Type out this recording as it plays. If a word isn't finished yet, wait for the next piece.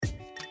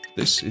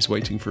This is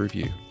Waiting for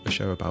Review, a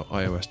show about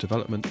iOS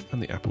development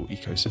and the Apple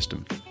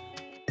ecosystem.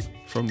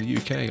 From the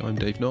UK, I'm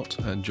Dave Knott,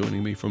 and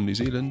joining me from New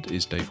Zealand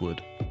is Dave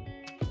Wood.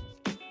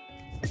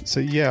 So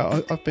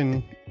yeah, I've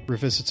been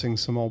revisiting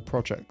some old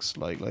projects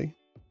lately,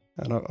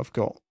 and I've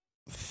got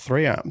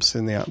 3 apps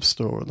in the App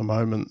Store at the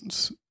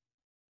moment,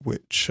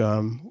 which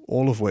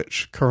all of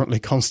which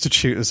currently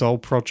constitute as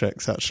old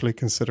projects, actually,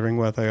 considering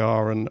where they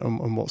are and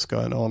what's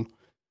going on.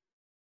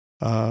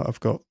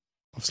 I've got,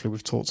 obviously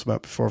we've talked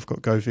about before, I've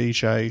got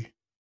GoVJ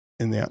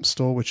in the App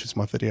Store, which is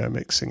my video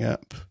mixing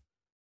app,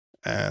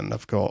 and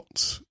I've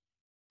got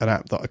an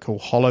app that I call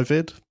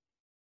HoloVid,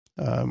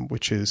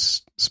 which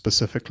is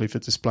specifically for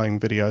displaying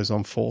videos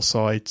on 4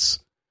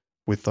 sides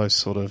with those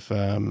sort of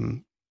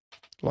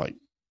like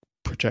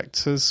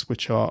projectors,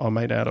 which are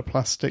made out of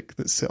plastic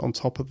that sit on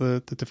top of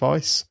the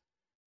device,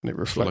 and it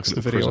reflects like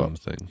the video prism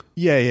thing.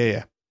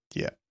 Yeah.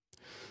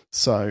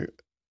 So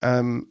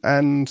and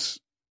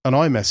an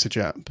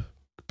iMessage app,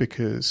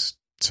 because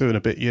 2 and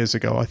a bit years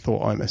ago I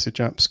thought iMessage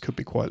apps could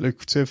be quite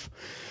lucrative,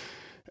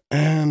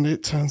 and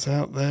it turns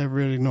out they're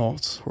really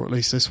not, or at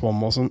least this one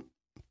wasn't.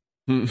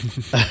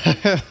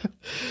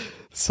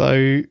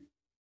 So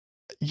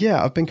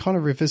yeah, I've been kind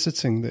of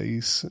revisiting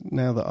these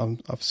now that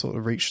I've sort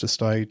of reached a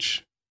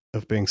stage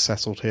of being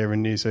settled here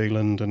in New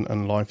Zealand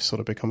and life sort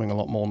of becoming a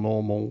lot more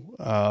normal.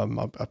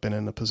 I've been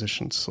in a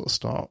position to sort of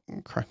start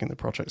cracking the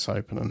projects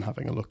open and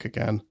having a look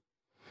again.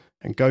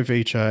 And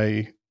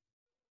GoVJ,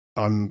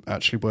 I'm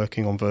actually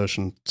working on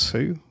version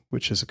 2,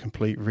 which is a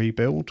complete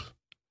rebuild.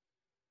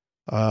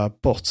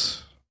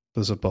 But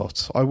there's a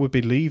but. I would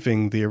be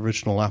leaving the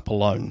original app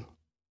alone,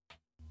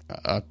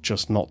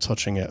 just not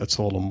touching it at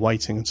all and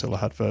waiting until I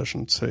had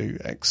version 2,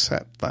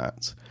 except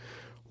that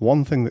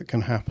one thing that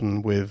can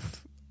happen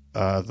with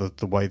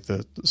the way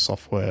the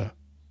software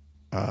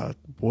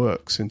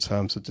works in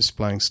terms of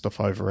displaying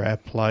stuff over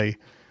AirPlay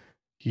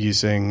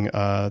using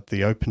the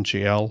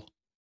OpenGL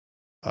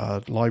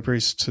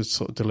libraries to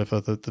sort of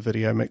deliver the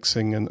video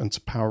mixing and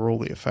to power all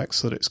the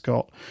effects that it's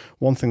got.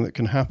 One thing that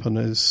can happen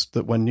is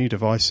that when new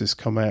devices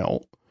come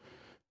out,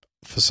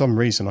 for some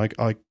reason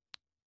I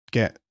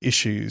get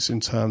issues in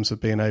terms of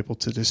being able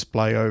to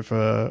display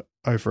over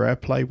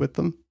AirPlay with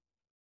them.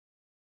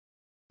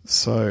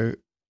 So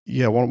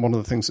yeah, one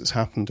of the things that's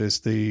happened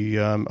is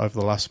over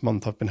the last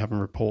month I've been having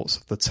reports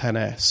of the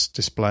XS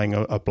displaying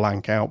a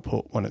blank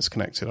output when it's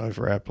connected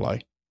over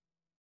AirPlay.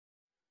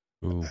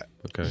 Ooh,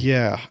 okay.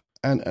 Yeah,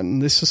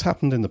 and this has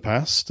happened in the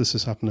past. This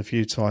has happened a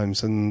few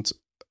times, and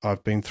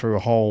I've been through a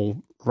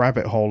whole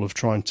rabbit hole of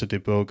trying to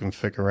debug and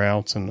figure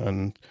out,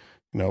 and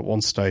you know, at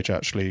one stage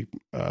actually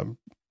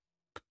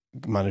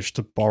managed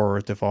to borrow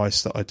a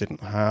device that I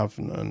didn't have,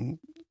 and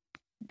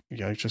you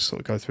know, just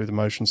sort of go through the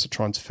motions of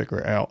trying to figure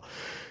it out.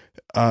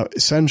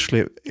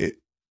 Essentially,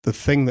 the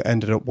thing that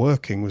ended up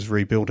working was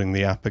rebuilding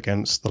the app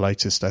against the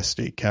latest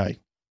SDK,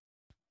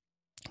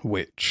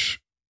 which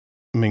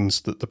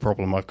means that the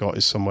problem I've got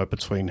is somewhere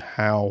between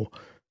how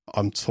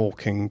I'm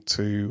talking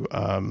to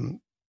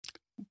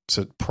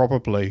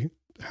probably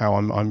how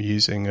I'm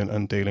using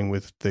and dealing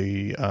with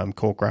the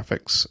core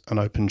graphics and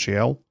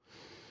OpenGL.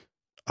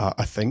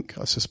 I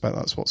suspect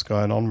that's what's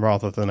going on,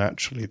 rather than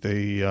actually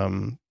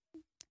the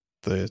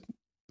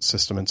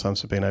system in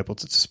terms of being able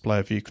to display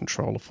a view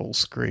controller full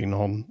screen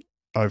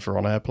over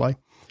on AirPlay.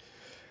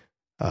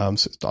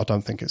 So I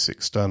don't think it's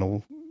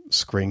external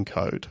screen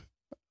code.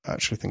 I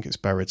actually think it's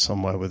buried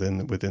somewhere within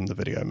the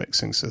video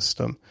mixing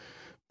system.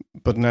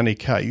 But in any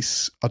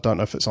case, I don't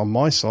know if it's on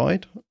my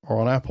side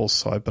or on Apple's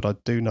side, but I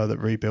do know that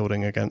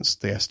rebuilding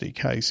against the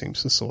SDK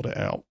seems to sort it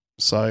out.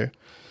 So,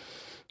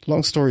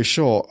 long story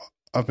short,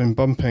 I've been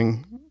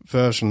bumping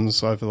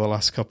versions over the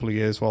last couple of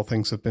years while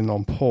things have been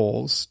on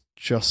pause,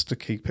 just to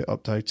keep it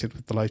updated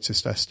with the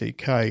latest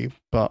SDK,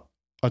 but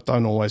I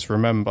don't always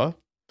remember.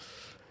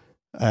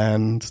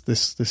 And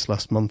this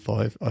last month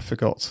I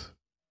forgot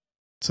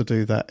to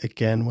do that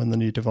again when the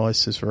new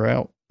devices were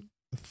out.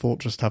 I thought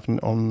just having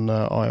it on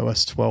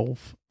iOS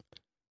 12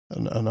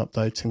 and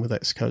updating with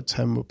Xcode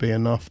 10 would be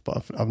enough,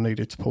 but I've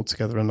needed to pull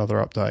together another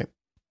update.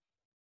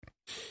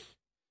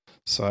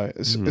 So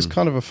it's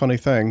kind of a funny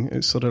thing.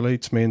 It sort of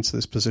leads me into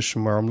this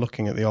position where I'm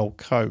looking at the old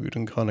code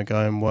and kind of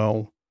going,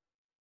 well,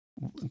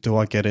 do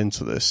I get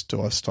into this?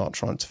 Do I start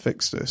trying to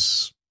fix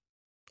this?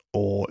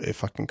 Or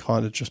if I can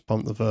kind of just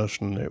bump the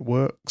version and it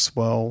works,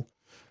 well,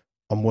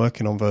 I'm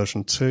working on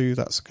version 2.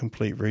 That's a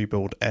complete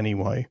rebuild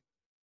anyway.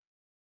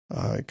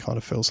 It kind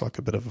of feels like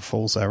a bit of a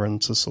fool's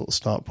errand to sort of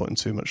start putting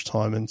too much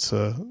time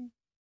into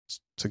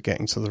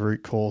getting to the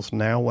root cause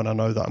now, when I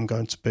know that I'm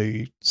going to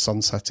be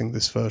sunsetting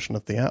this version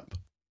of the app.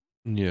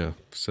 Yeah,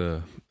 it's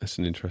an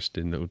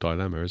interesting little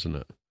dilemma, isn't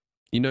it?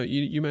 You know,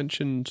 you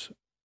mentioned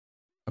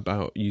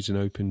about using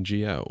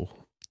OpenGL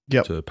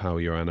to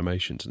power your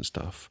animations and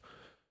stuff.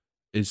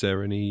 Is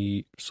there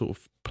any sort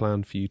of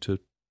plan for you to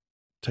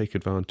take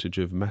advantage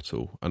of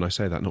Metal? And I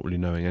say that not really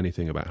knowing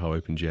anything about how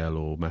OpenGL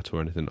or Metal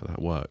or anything like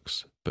that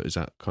works, but is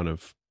that kind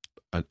of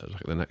like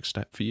the next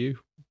step for you?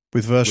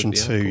 With version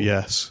 2,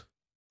 yes.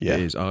 Yeah.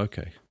 It is. Oh,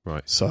 okay.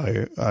 Right.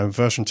 So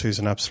version 2 is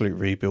an absolute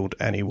rebuild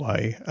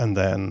anyway, and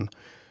then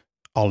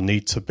I'll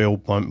need to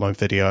build my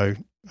video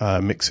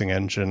mixing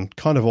engine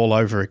kind of all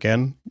over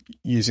again,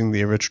 using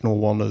the original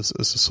one as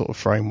a sort of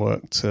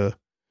framework to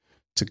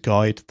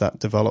guide that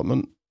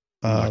development.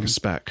 Like a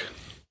spec.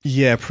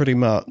 Yeah, pretty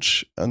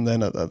much. And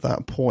then at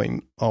that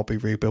point, I'll be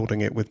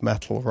rebuilding it with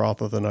Metal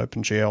rather than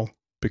OpenGL,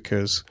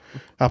 because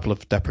Apple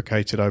have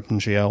deprecated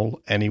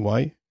OpenGL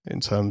anyway in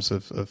terms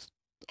of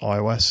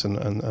iOS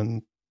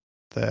and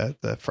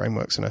their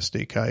frameworks and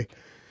SDK.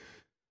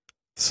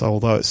 So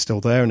although it's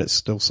still there and it's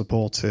still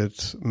supported,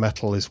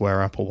 Metal is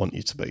where Apple want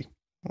you to be.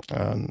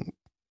 And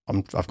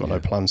I've got no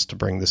plans to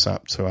bring this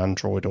app to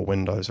Android or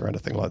Windows or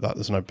anything like that.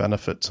 There's no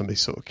benefit to me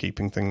sort of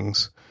keeping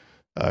things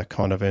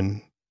kind of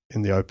in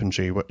the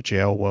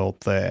OpenGL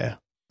world there.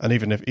 And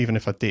even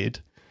if I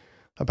did,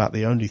 about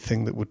the only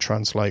thing that would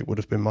translate would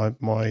have been my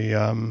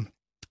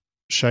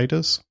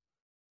shaders,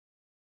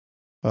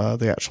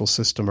 the actual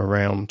system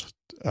around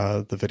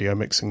the video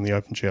mixing, the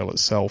OpenGL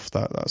itself.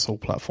 That's all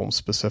platform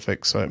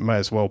specific, so it may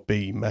as well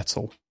be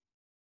Metal.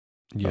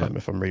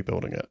 If I'm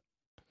rebuilding it.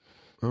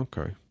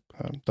 Okay.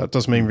 That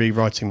does mean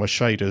rewriting my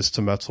shaders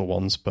to Metal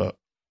ones, but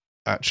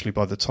actually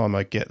by the time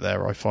I get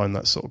there, I find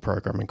that sort of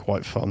programming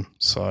quite fun.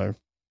 So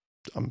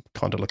I'm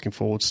kind of looking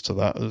forwards to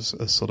that, as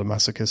sort of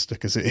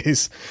masochistic as it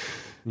is.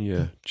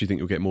 Yeah. Do you think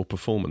you'll get more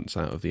performance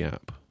out of the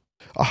app?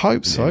 I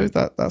hope so.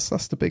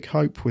 That's the big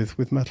hope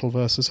with Metal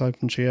versus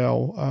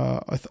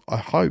OpenGL. I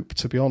hope,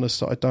 to be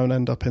honest, that I don't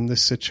end up in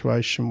this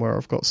situation where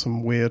I've got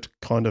some weird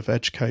kind of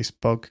edge case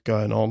bug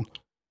going on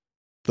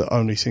that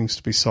only seems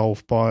to be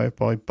solved by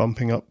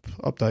bumping up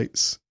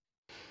updates.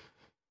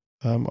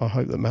 I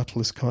hope that Metal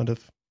is kind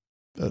of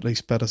at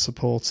least better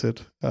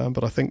supported.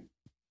 But I think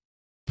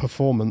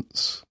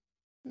performance,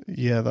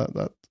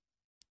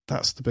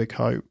 that's the big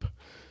hope.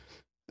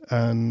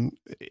 And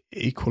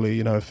equally,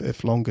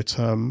 if longer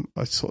term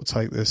I sort of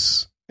take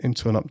this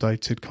into an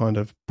updated kind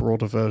of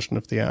broader version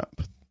of the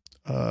app,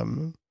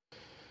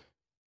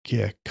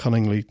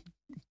 cunningly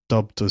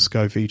dubbed as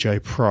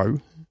GoVJ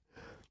Pro,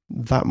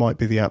 that might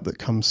be the app that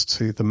comes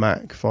to the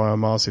Mac via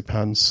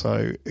Marzipan.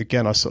 So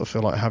again, I sort of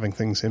feel like having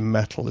things in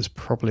Metal is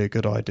probably a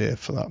good idea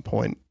for that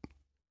point.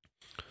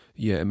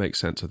 Yeah, it makes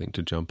sense, I think,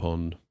 to jump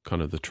on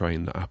kind of the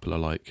train that Apple are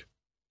like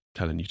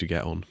telling you to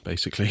get on,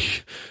 basically.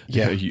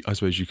 Yeah. I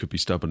suppose you could be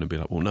stubborn and be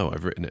like, well, no,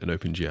 I've written it in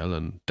OpenGL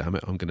and damn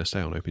it, I'm going to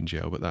stay on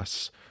OpenGL. But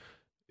that's,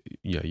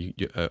 you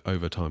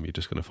over time, you're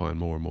just going to find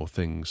more and more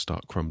things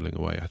start crumbling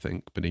away, I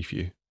think, beneath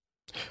you.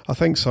 I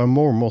think so.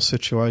 More and more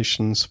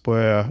situations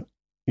where,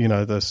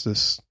 there's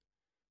this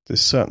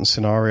certain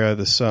scenario,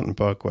 this certain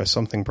bug where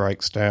something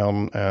breaks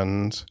down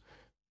and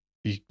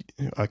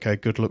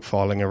good luck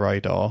filing a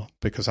radar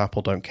because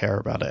Apple don't care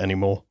about it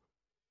anymore.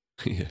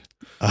 Yeah.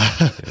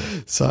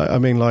 So, I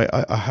mean, like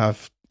I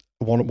have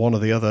one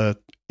of the other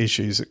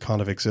issues that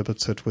kind of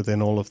exhibited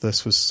within all of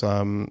this was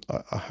I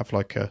have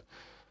like a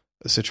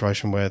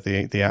situation where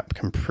the app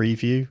can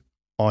preview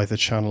either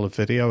channel of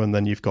video and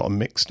then you've got a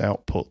mixed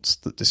outputs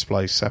that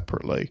display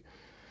separately.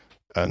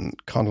 And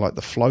kind of like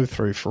the flow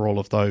through for all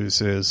of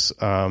those is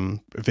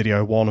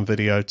video 1 and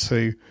video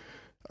 2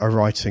 are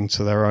writing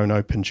to their own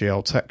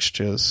OpenGL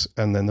textures,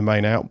 and then the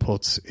main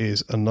output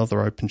is another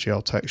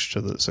OpenGL texture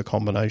that's a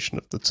combination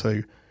of the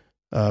two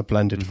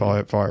blended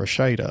via a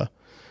shader.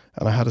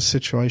 And I had a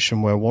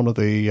situation where one of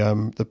the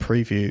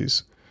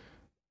previews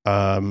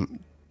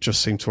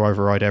just seemed to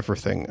override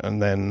everything,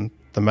 and then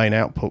the main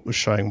output was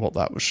showing what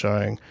that was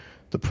showing.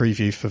 The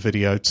preview for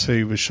video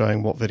 2 was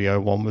showing what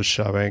video 1 was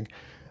showing.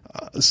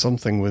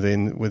 Something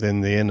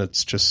within the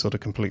innards just sort of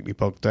completely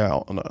bugged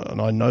out,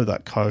 and I know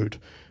that code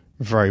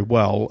very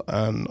well,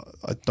 and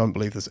I don't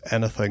believe there's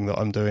anything that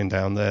I'm doing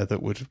down there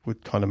that would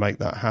kind of make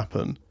that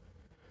happen.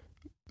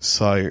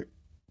 So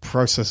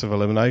process of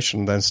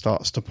elimination then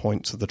starts to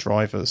point to the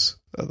drivers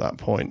at that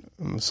point,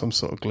 and some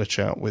sort of glitch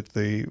out with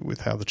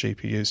how the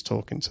GPU is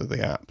talking to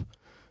the app.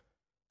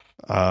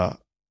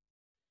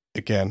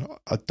 Again,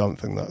 I don't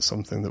think that's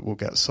something that will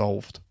get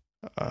solved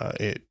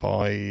in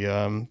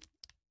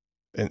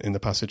the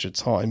passage of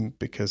time,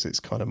 because it's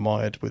kind of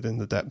mired within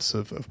the depths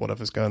of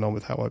whatever's going on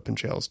with how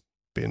OpenGL's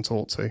being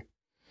taught to.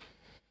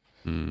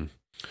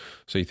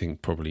 So you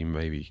think probably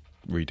maybe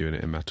redoing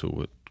it in Metal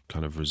would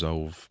kind of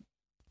resolve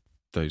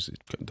those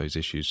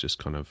issues just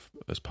kind of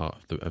as part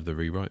of the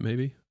rewrite,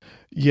 maybe?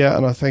 Yeah,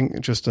 and I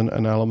think just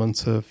an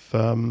element of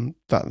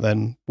that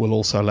then will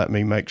also let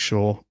me make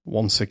sure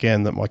once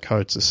again that my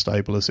code's as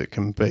stable as it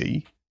can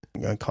be,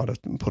 and kind of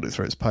put it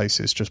through its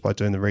paces just by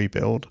doing the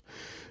rebuild.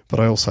 But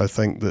I also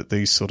think that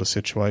these sort of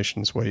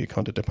situations where you're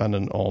kind of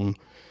dependent on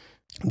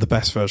the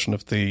best version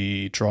of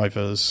the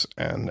drivers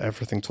and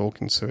everything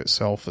talking to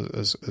itself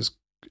as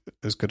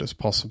good as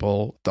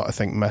possible, that I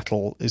think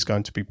Metal is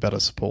going to be better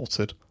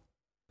supported.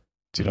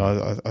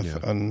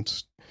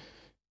 And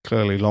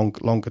clearly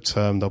longer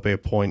term, there'll be a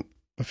point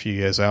a few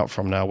years out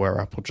from now where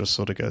Apple just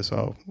sort of goes,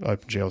 oh,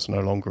 OpenGL is no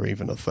longer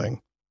even a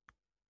thing.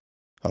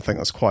 I think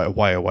that's quite a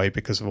way away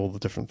because of all the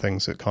different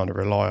things that kind of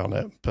rely on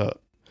it.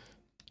 But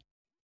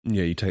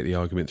Yeah, you take the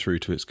argument through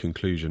to its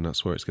conclusion.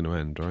 That's where it's going to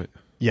end, right?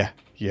 Yeah,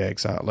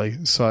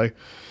 exactly. So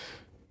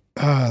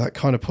that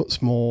kind of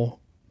puts more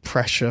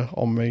pressure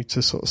on me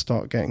to sort of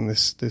start getting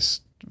this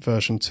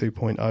version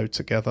 2.0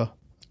 together,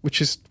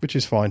 which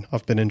is fine.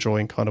 I've been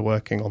enjoying kind of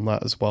working on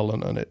that as well,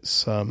 and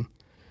it's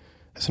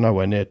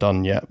nowhere near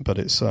done yet, but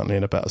it's certainly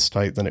in a better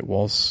state than it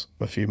was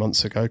a few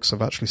months ago because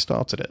I've actually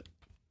started it.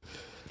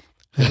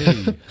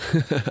 Hey.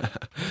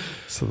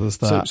 So there's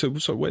that.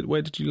 So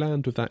where did you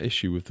land with that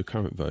issue with the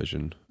current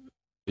version?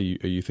 Are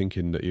you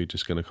thinking that you're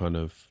just going to kind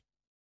of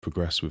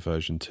progress with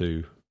version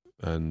 2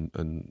 and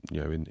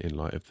in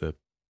light of the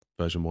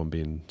version 1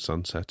 being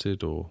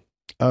sunsetted, or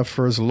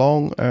for as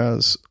long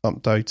as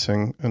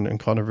updating and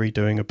kind of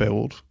redoing a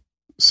build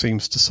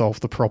seems to solve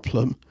the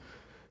problem,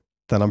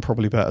 then I'm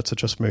probably better to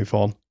just move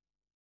on.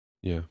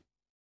 Yeah.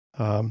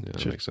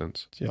 That makes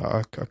sense. Yeah,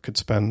 I could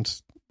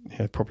spend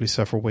probably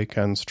several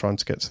weekends trying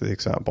to get to the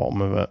exact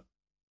bottom of it,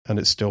 and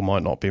it still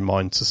might not be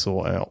mine to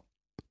sort out.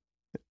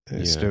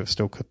 It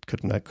still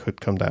could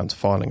come down to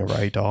filing a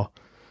radar.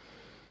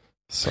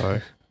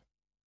 So,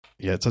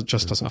 yeah, it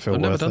just doesn't feel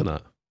worth it. I've never done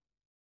that.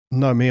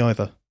 No, me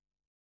either.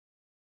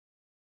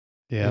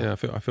 Yeah,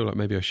 I feel like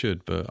maybe I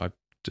should, but I've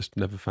just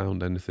never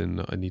found anything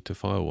that I need to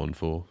file one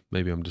for.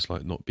 Maybe I'm just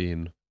like not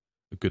being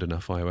a good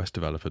enough iOS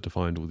developer to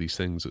find all these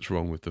things that's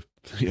wrong with the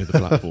the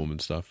platform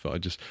and stuff. But I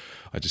just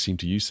seem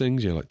to use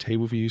things, like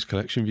table views,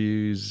 collection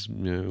views,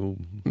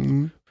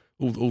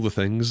 all the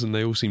things, and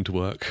they all seem to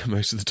work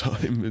most of the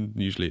time. And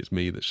usually it's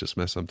me that's just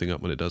messed something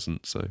up when it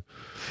doesn't. So,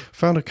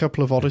 found a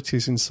couple of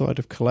oddities inside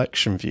of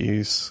collection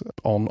views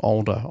on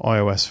older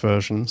iOS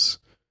versions.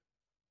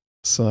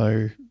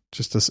 So,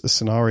 just a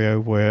scenario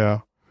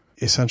where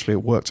essentially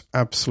it worked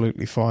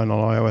absolutely fine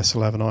on iOS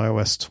 11,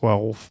 iOS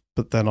 12,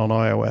 but then on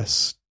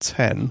iOS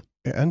 10,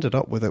 it ended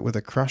up with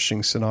a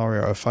crashing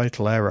scenario, a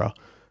fatal error,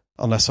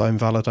 unless I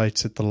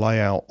invalidated the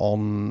layout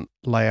on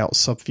layout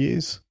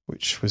subviews,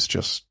 which was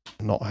just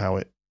not how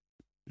it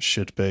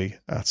should be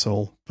at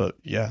all. But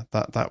yeah,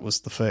 that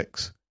was the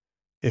fix.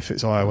 If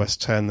it's iOS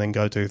 10, then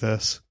go do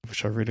this,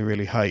 which I really,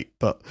 really hate.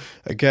 But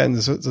again,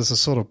 there's a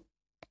sort of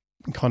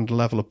kind of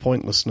level of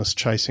pointlessness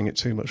chasing it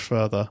too much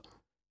further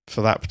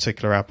for that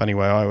particular app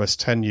anyway. iOS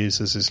 10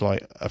 users is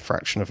like a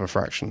fraction of a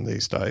fraction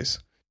these days,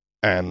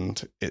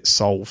 and it's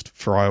solved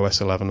for iOS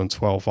 11 and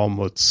 12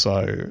 onwards.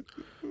 So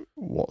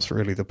what's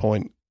really the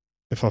point?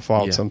 If I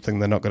filed something,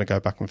 they're not going to go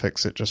back and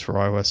fix it just for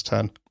iOS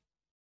 10.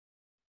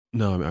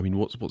 No, I mean,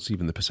 what's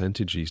even the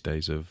percentage these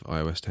days of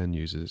iOS 10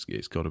 users?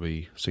 It's got to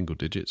be single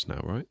digits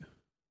now, right?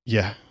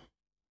 Yeah,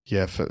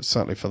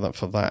 certainly for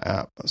that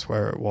app, that's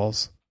where it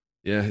was.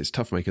 Yeah, it's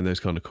tough making those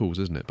kind of calls,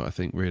 isn't it? But I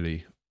think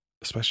really,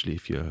 especially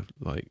if you're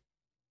like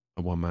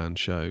a one-man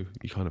show,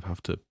 you kind of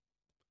have to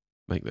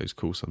make those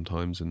calls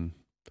sometimes and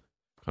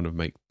kind of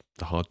make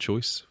the hard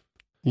choice.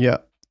 Yeah.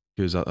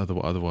 Because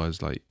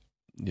otherwise, like,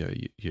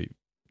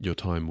 your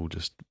time will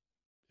just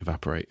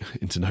evaporate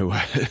into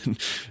nowhere.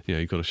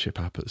 You've got to ship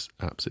apps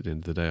at the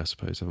end of the day, I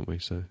suppose, haven't we?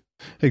 So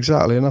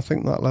exactly, and I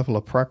think that level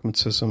of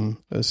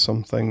pragmatism is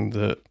something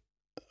that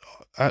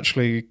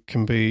actually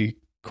can be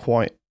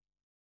quite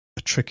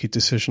a tricky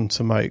decision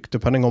to make,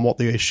 depending on what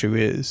the issue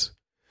is.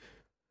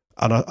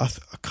 And I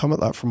come at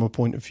that from a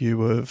point of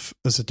view of,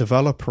 as a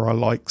developer, I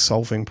like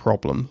solving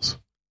problems.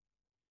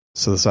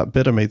 So there's that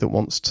bit of me that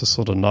wants to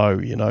sort of know,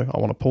 I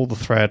want to pull the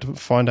thread,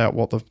 find out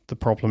what the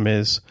problem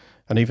is.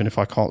 And even if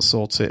I can't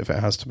sort it, if it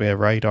has to be a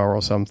radar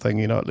or something,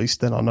 at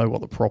least then I know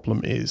what the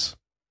problem is.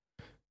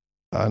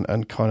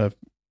 And kind of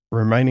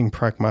remaining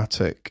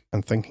pragmatic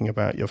and thinking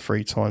about your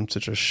free time to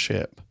just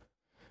ship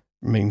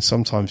means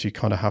sometimes you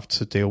kind of have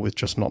to deal with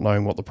just not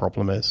knowing what the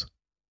problem is.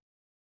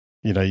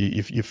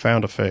 You've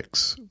found a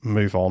fix,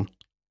 move on.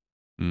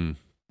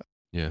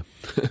 Yeah.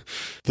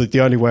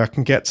 The only way I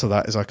can get to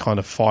that is I kind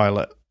of file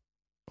it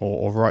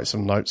or write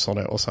some notes on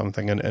it or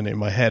something. And in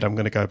my head, I'm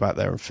going to go back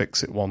there and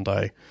fix it one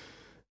day.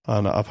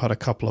 And I've had a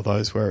couple of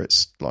those where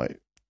it's like,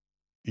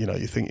 you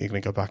think you're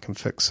going to go back and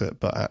fix it,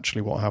 but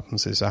actually what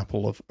happens is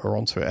Apple are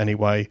onto it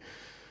anyway.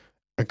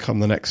 And come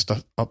the next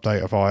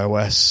update of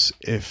iOS,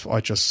 if I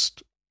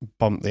just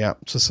bump the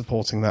app to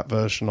supporting that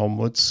version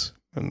onwards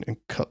and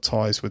cut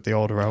ties with the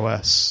older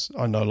OS,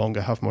 I no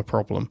longer have my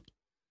problem.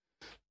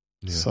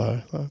 Yeah.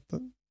 So,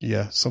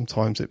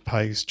 sometimes it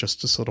pays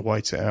just to sort of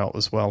wait it out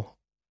as well.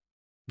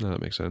 No,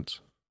 that makes sense.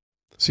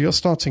 So you're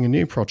starting a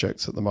new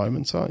project at the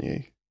moment, aren't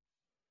you?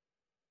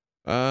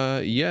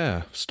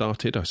 Yeah,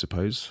 started, I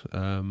suppose.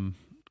 I'm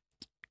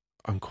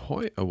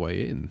quite a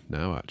way in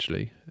now,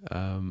 actually.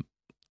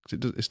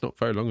 It's not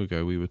very long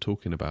ago we were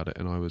talking about it,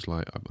 and I was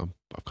like,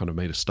 I've kind of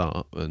made a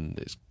start, and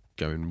it's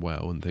going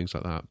well and things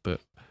like that.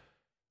 But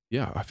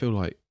yeah, I feel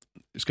like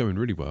it's going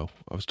really well.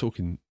 I was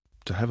talking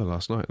to Heather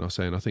last night, and I was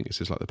saying I think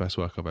this is like the best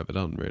work I've ever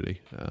done,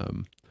 really.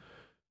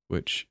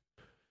 Which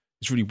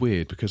is really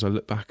weird because I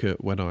look back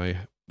at when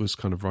I was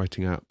kind of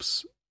writing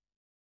apps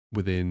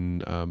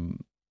within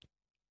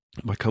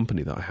my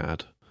company that I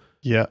had.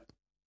 Yeah,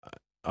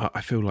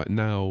 I feel like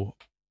now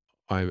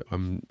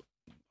I'm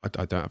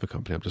I don't have a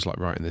company. I'm just like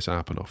writing this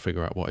app and I'll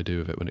figure out what I do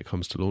with it when it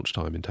comes to launch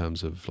time in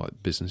terms of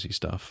like businessy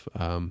stuff.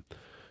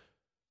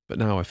 But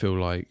now I feel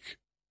like,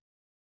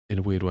 in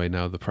a weird way,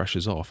 now the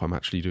pressure's off. I'm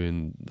actually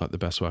doing like the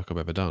best work I've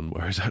ever done.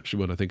 Whereas actually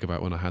when I think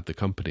about when I had the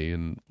company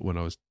and when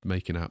I was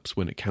making apps,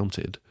 when it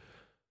counted,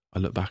 I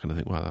look back and I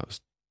think, wow,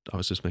 I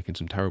was just making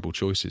some terrible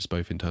choices,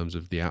 both in terms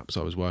of the apps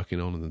I was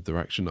working on and the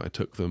direction that I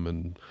took them,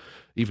 and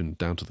even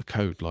down to the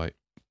code. Like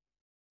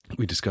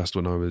we discussed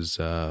when I was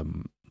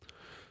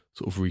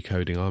sort of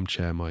recoding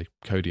Armchair, my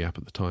Kodi app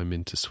at the time,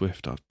 into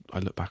Swift. I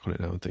look back on it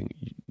now and think,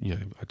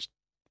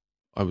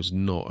 I was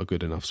not a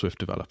good enough Swift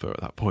developer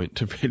at that point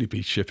to really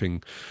be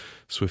shipping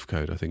Swift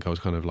code. I think I was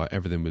kind of like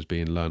everything was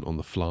being learnt on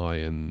the fly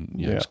and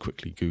just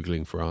quickly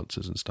Googling for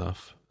answers and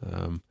stuff.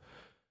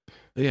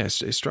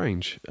 It's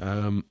strange.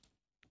 And,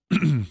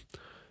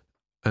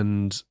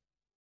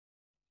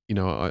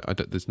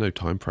 there's no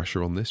time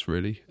pressure on this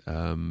really,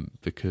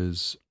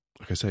 because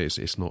like I say,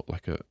 it's not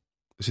like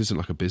this isn't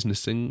like a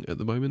business thing at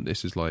the moment.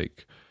 This is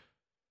like,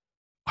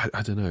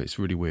 I don't know. It's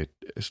really weird.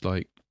 It's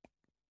like,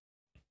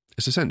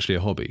 it's essentially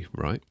a hobby,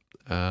 right?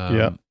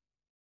 And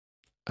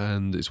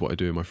it's what I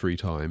do in my free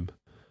time.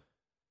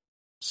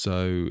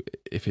 So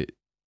if it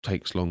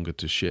takes longer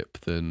to ship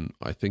than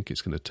I think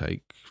it's going to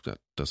take, that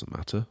doesn't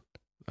matter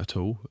at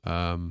all.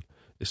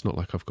 It's not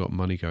like I've got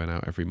money going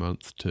out every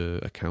month to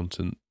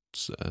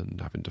accountants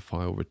and having to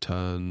file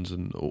returns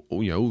and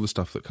all the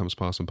stuff that comes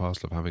part and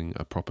parcel of having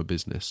a proper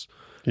business.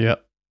 Yeah.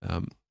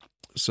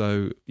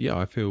 So yeah,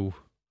 I feel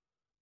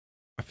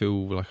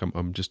like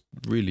I'm just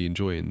really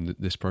enjoying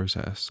this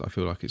process. I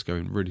feel like it's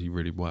going really,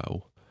 really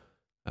well.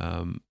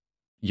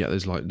 Yet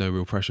there's like no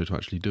real pressure to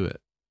actually do it.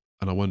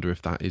 And I wonder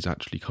if that is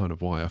actually kind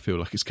of why I feel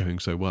like it's going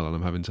so well and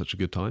I'm having such a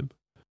good time.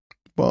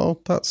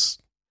 Well, that's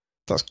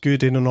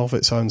good in and of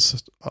its own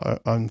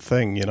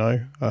thing,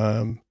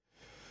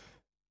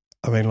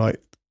 I mean, like,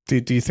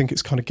 do you think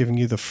it's kind of giving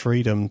you the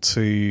freedom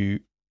to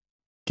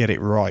get it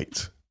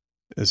right,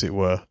 as it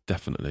were?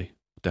 Definitely.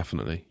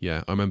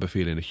 Yeah. I remember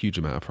feeling a huge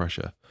amount of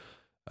pressure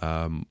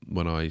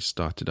when I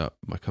started up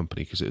my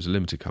company, because it was a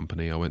limited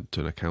company. I went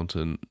to an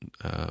accountant,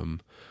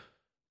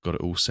 got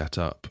it all set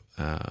up,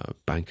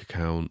 bank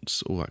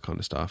accounts, all that kind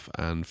of stuff.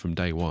 And from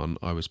day one,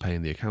 I was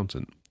paying the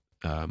accountant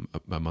a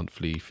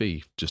monthly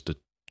fee just to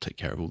take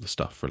care of all the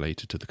stuff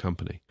related to the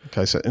company.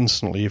 Okay, so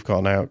instantly you've got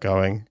an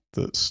outgoing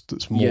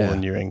that's more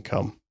than your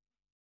income.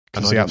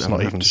 Because the app's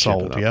not even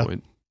sold, yeah?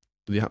 Point.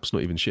 The app's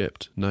not even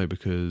shipped, no,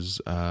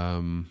 because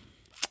I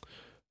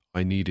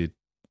needed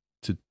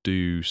to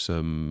do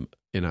some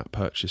in-app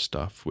purchase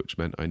stuff, which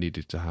meant I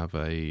needed to have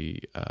a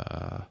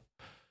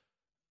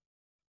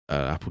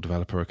Apple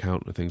developer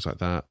account and things like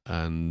that.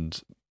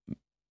 And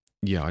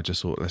yeah, I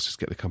just thought, let's just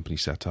get the company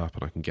set up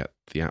and I can get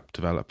the app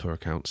developer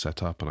account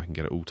set up and I can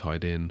get it all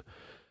tied in.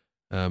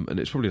 And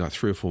it's probably like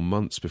 3 or 4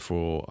 months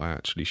before I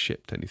actually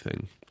shipped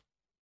anything.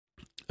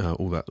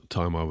 All that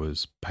time I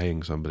was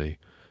paying somebody.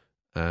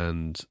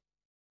 And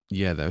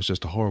yeah, there was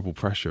just a horrible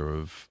pressure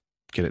of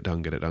get it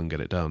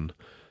done.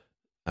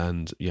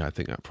 And yeah, I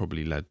think that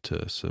probably led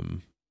to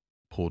some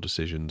poor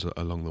decisions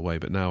along the way.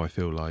 But now I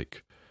feel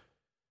like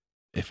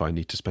if I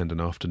need to spend an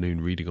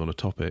afternoon reading on a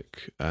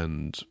topic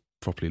and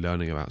properly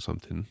learning about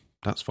something,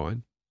 that's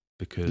fine,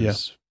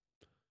 because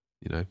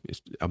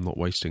I'm not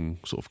wasting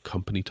sort of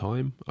company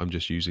time. I'm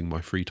just using my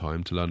free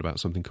time to learn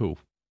about something cool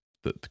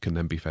that can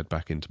then be fed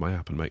back into my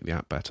app and make the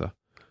app better.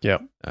 Yeah.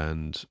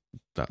 And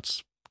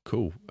that's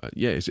cool.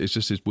 It's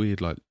just this weird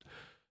like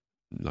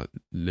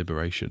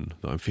liberation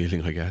that I'm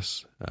feeling, I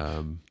guess.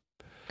 Kind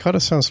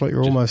of sounds like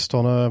you're almost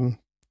on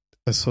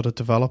a sort of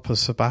developer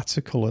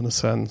sabbatical in a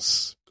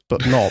sense,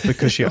 but not,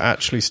 because you're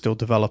actually still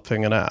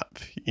developing an app.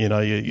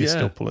 You're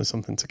still pulling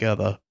something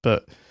together,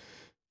 but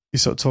you're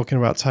sort of talking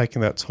about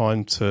taking that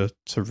time to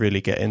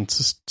really get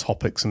into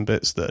topics and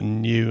bits that are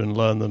new and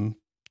learn them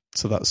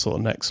to that sort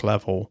of next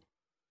level.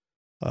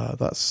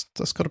 That's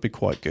got to be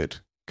quite good,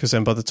 because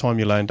then by the time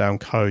you're laying down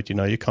code,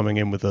 you're coming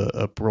in with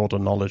a broader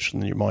knowledge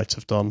than you might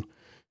have done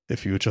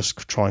if you were just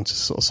trying to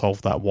sort of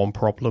solve that one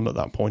problem at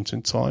that point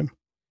in time.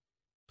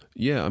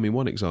 Yeah, I mean,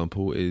 one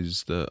example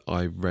is that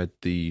I read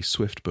the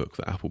Swift book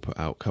that Apple put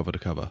out cover to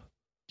cover.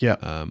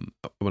 Yeah.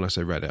 When I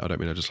say read it, I don't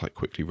mean I just like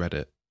quickly read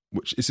it,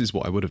 which this is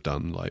what I would have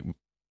done like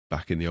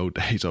back in the old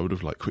days. I would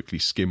have like quickly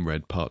skim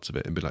read parts of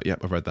it and be like, yep,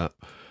 I've read that.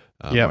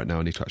 Right now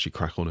I need to actually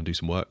crack on and do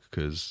some work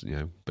because,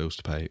 bills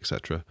to pay,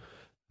 etc.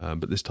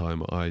 But this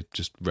time I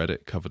just read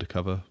it cover to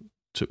cover.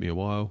 Took me a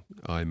while.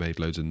 I made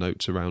loads of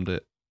notes around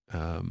it.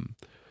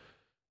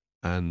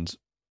 And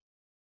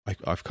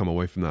I've come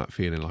away from that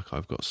feeling like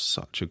I've got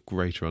such a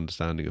greater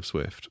understanding of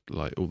Swift,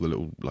 like all the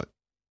little like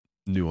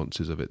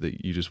nuances of it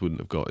that you just wouldn't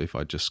have got if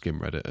I just skim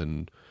read it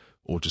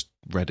or just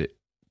read it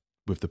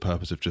with the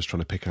purpose of just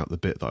trying to pick out the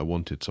bit that I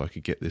wanted so I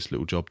could get this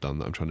little job done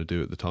that I'm trying to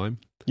do at the time.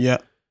 Yeah.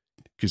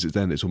 Because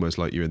then it's almost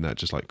like you're in that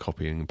just like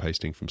copying and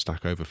pasting from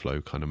Stack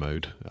Overflow kind of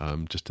mode,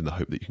 just in the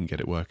hope that you can get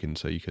it working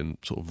so you can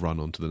sort of run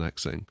on to the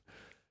next thing.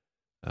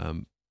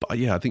 But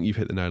yeah, I think you've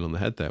hit the nail on the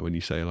head there when you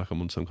say like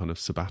I'm on some kind of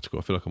sabbatical.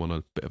 I feel like I'm on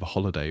a bit of a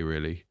holiday,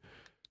 really.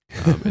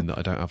 in that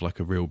I don't have like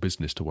a real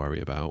business to worry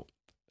about.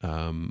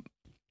 I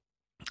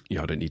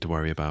don't need to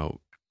worry about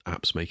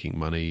apps making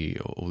money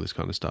or all this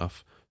kind of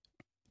stuff.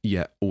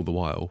 Yet all the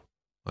while,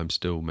 I'm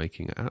still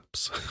making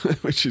apps,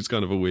 which is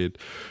kind of a weird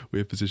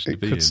position to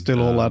be in. It could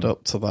still all add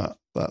up to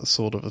that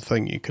sort of a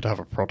thing. You could have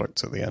a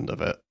product at the end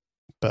of it,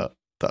 but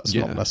that's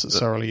not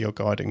necessarily your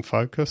guiding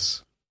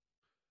focus.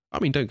 I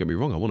mean, don't get me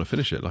wrong, I want to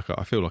finish it. Like,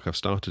 I feel like I've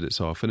started it,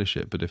 so I'll finish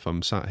it. But if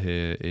I'm sat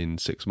here in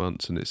 6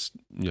 months and it's,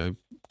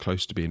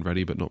 close to being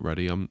ready but not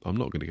ready, I'm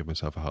not going to give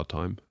myself a hard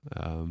time.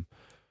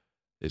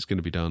 It's going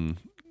to be done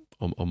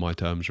on my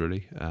terms,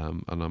 really,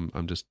 and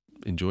I'm just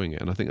enjoying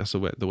it. And I think that's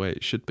the way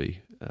it should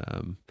be.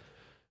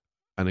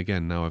 And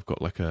again, now I've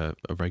got like a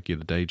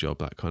regular day job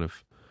that kind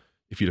of,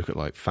 if you look at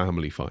like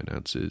family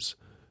finances,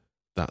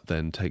 that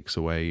then takes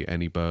away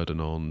any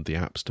burden on the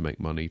apps to make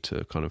money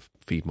to kind of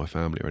feed my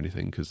family or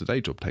anything, because the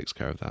day job takes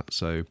care of that.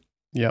 So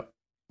yeah,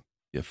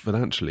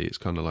 financially, it's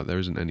kind of like there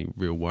isn't any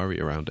real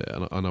worry around it.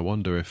 And I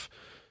wonder if,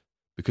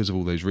 because of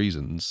all those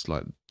reasons,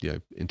 like,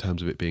 in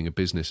terms of it being a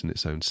business in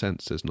its own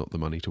sense, there's not the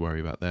money to worry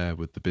about there,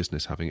 with the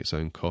business having its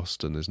own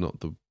cost, and there's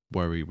not the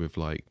worry with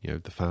like,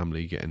 the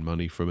family getting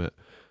money from it.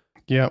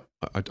 Yeah.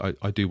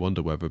 I do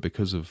wonder whether,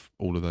 because of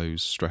all of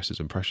those stresses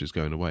and pressures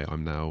going away,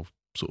 I'm now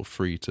sort of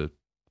free to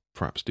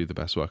perhaps do the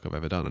best work I've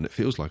ever done. And it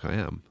feels like I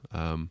am.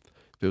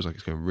 It feels like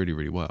it's going really,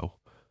 really well.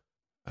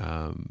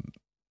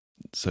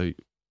 So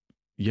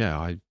yeah,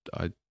 I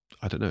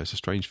don't know. It's a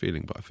strange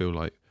feeling, but I feel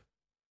like,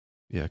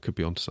 I could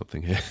be onto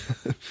something here.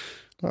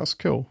 That's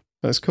cool.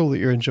 It's cool that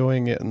you're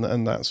enjoying it,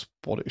 and that's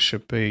what it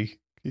should be.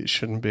 It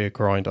shouldn't be a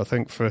grind. I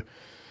think hang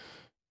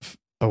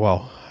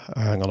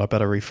on, I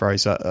better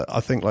rephrase that.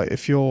 I think like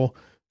if you're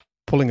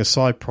pulling a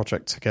side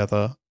project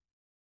together,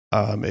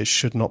 it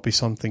should not be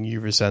something you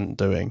resent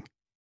doing.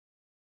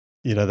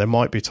 There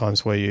might be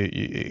times where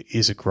it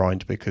is a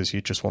grind because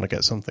you just want to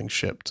get something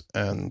shipped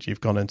and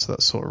you've gone into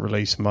that sort of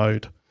release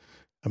mode,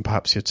 and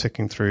perhaps you're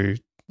ticking through,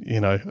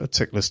 a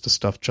tick list of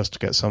stuff just to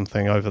get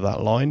something over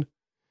that line.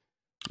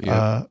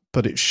 Yeah.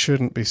 But it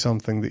shouldn't be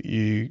something that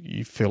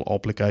you feel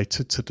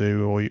obligated to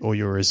do, or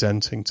you're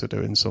resenting to do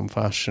in some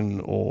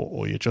fashion,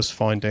 or you're just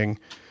finding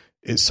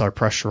it's so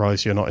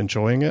pressurized you're not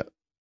enjoying it.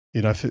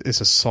 If it's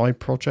a side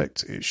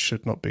project, it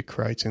should not be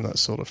creating that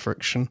sort of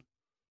friction.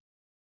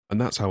 And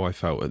that's how I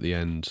felt at the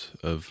end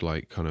of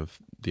like kind of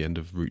the end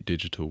of Root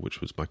Digital, which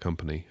was my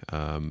company.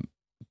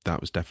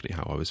 That was definitely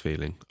how I was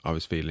feeling. I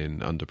was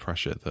feeling under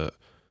pressure that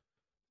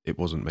it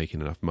wasn't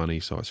making enough money.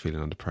 So I was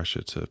feeling under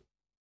pressure to,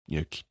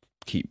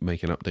 keep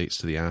making updates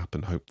to the app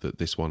and hope that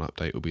this one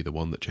update will be the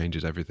one that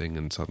changes everything.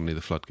 And suddenly the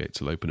floodgates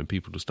will open and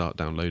people will start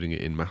downloading it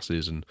in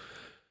masses and,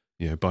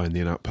 buying the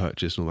in-app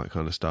purchase and all that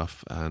kind of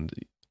stuff. And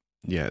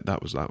yeah,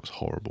 that was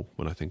horrible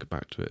when I think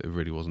back to it. It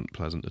really wasn't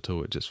pleasant at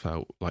all. It just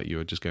felt like you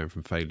were just going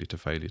from failure to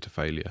failure to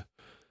failure.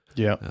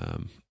 Yeah.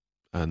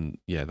 And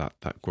yeah,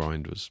 that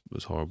grind was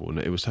horrible. And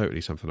it was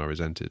totally something I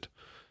resented.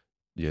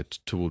 Yeah,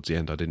 towards the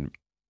end, I didn't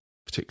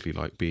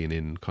particularly like being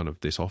in kind of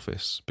this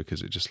office,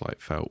 because it just like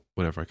felt,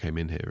 whenever I came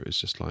in here, it was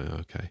just like,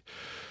 okay,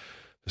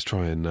 let's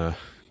try and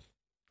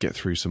get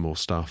through some more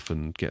stuff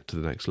and get to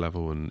the next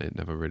level. And it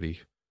never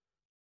really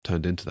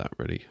turned into that,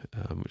 really,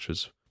 which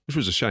was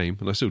a shame,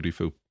 and I still do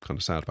feel kind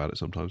of sad about it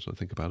sometimes when I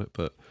think about it.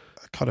 But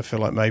I kind of feel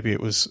like maybe it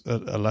was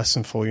a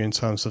lesson for you in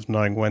terms of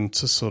knowing when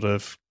to sort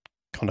of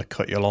kind of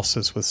cut your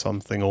losses with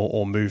something,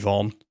 or move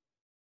on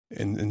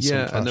in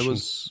some fashion. And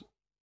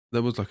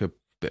there was like a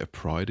bit of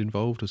pride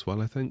involved as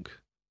well, I think.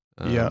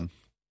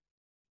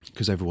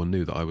 Because everyone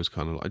knew that I was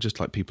kind of like, just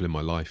like people in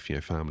my life,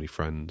 family,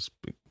 friends,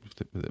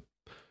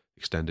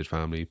 extended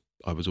family,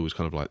 I was always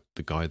kind of like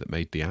the guy that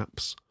made the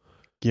apps.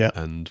 Yeah.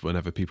 And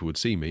whenever people would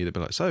see me, they'd be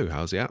like, so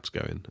how's the apps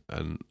going?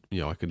 And,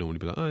 I could normally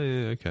be like, oh,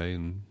 yeah, okay.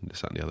 And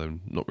this, that, and the other,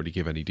 and not really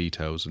give any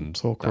details and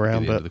talk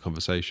around the end of the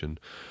conversation.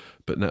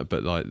 But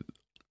like,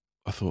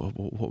 I thought,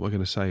 what am I going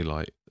to say?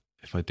 Like,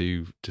 if I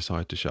do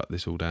decide to shut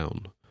this all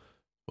down,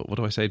 what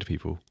do I say to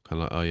people?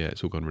 Kind of like, oh yeah,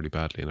 it's all gone really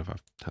badly and I've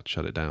had to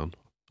shut it down.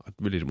 I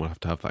really didn't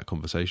want to have that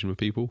conversation with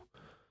people.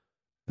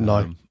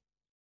 No.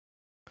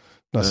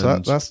 No, so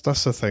that's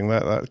the thing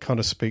that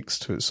kind of speaks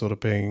to it sort of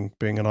being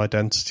an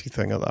identity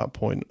thing at that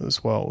point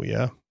as well.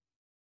 Yeah.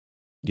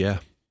 Yeah,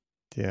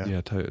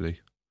 totally.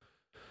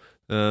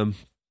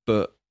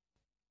 But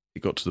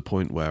it got to the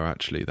point where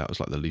actually that was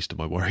like the least of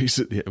my worries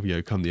at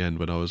the come the end,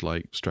 when I was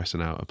like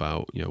stressing out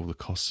about all the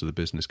costs of the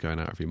business going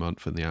out every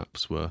month, and the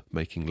apps were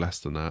making less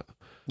than that.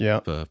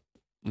 Yeah. For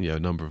a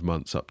number of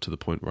months, up to the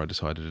point where I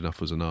decided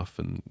enough was enough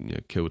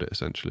and killed it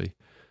essentially.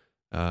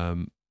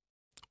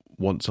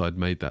 Once I'd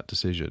made that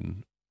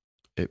decision,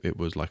 it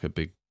was like a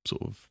big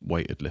sort of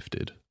weight had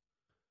lifted,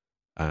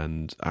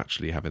 and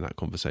actually having that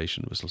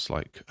conversation was just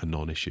like a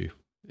non-issue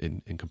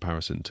in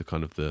comparison to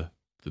kind of the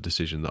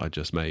decision that I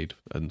just made,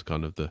 and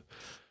kind of the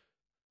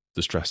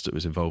stress that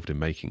was involved in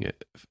making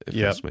it, if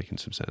that's making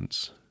some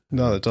sense.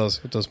 No, it does.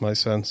 It does make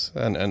sense.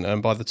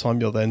 And by the time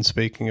you're then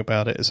speaking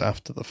about it, it's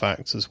after the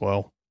fact as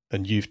well,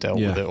 and you've dealt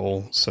with it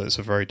all. So it's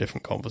a very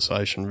different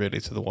conversation, really,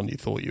 to the one you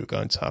thought you were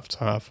going to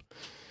have.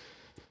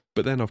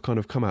 But then I've kind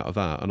of come out of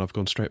that and I've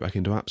gone straight back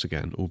into apps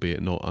again,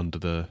 albeit not under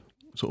the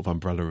sort of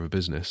umbrella of a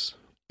business.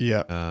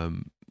 Yeah.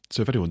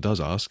 So if anyone does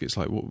ask, it's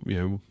like,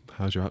 well,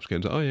 how's your apps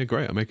going? Like, oh yeah,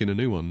 great. I'm making a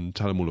new one.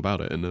 Tell them all about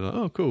it. And they're like,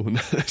 oh, cool.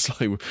 And it's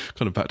like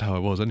kind of back to how I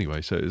was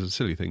anyway. So it's a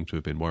silly thing to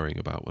have been worrying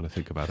about when I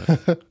think about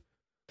it.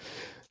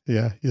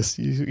 Yeah. Yes.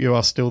 You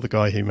are still the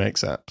guy who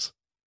makes apps.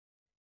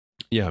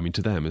 Yeah. I mean,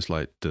 to them, it's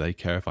like, do they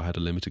care if I had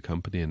a limited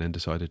company and then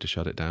decided to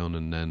shut it down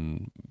and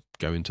then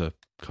go into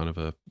kind of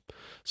a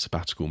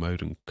sabbatical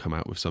mode and come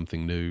out with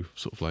something new?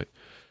 Sort of like,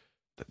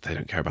 they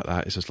don't care about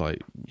that. It's just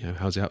like,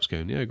 how's the apps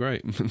going? Yeah,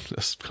 great.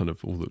 That's kind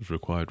of all that was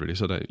required, really.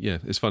 So,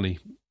 it's funny.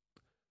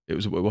 It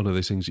was one of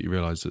those things that you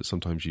realise that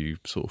sometimes you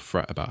sort of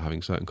fret about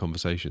having certain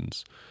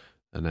conversations,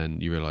 and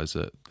then you realise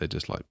that they're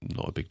just like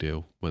not a big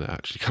deal when it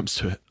actually comes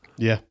to it.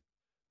 Yeah.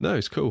 No,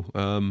 it's cool.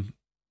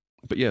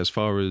 But yeah, as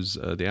far as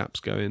the app's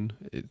going,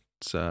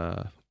 it's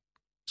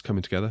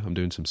coming together. I'm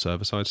doing some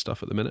server-side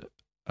stuff at the minute,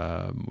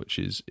 which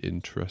is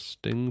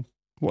interesting.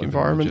 What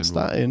environment's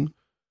that in?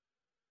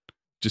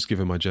 Just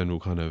given my general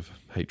kind of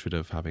hatred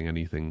of having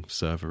anything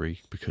servery,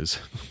 because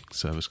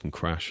servers can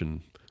crash and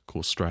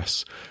cause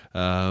stress.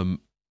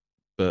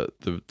 But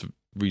the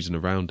reason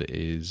around it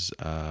is,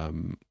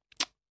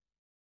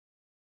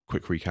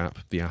 quick recap,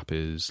 the app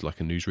is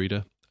like a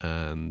newsreader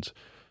and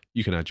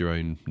you can add your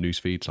own news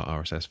feeds, like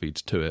RSS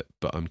feeds to it,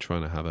 but I'm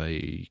trying to have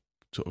a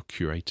sort of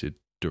curated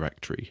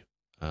directory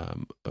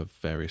of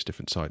various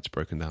different sites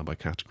broken down by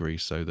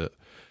categories, so that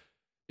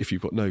if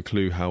you've got no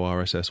clue how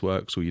RSS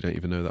works, or you don't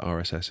even know that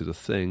RSS is a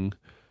thing,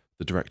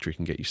 the directory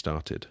can get you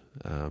started.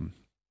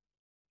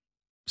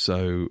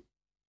 So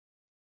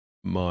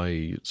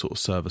my sort of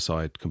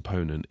server-side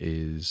component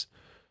is,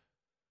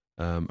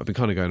 I've been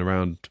kind of going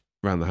around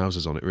the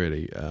houses on it,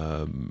 really.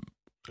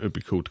 It'd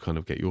be cool to kind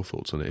of get your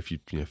thoughts on it. If you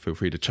feel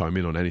free to chime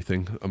in on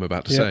anything I'm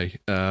about to say.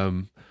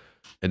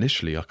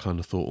 Initially, I kind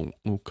of thought,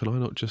 well, can I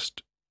not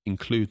just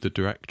include the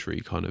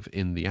directory kind of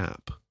in the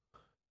app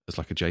as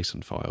like a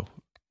JSON file?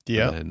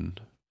 Yeah. And then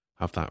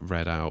have that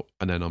read out,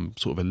 and then I'm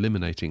sort of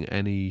eliminating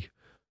any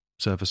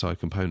server-side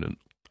component.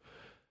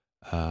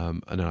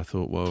 And then I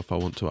thought, well, if I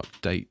want to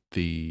update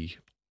the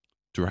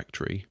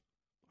directory,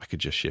 I could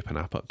just ship an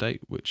app update,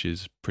 which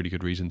is pretty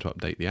good reason to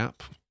update the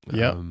app.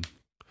 Yeah.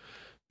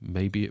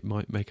 Maybe it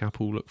might make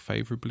Apple look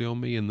favorably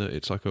on me in that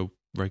it's like a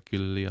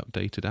regularly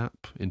updated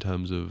app in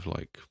terms of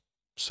like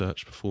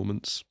search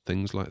performance,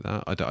 things like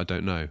that. I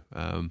don't know.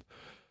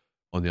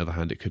 On the other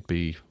hand, it could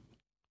be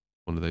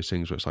one of those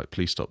things where it's like,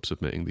 please stop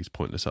submitting these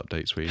pointless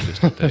updates where you're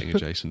just updating a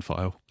JSON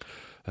file.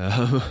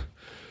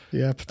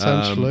 Yeah,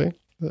 potentially.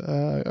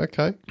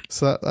 Okay,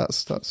 so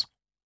that's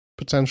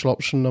potential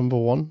option number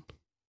one.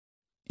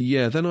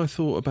 Yeah, then I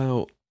thought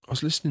about, I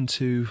was listening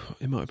to,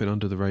 it might have been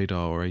Under the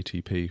Radar or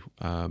ATP.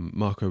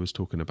 Marco was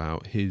talking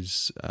about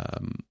his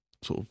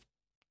sort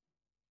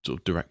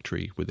of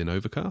directory within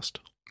Overcast.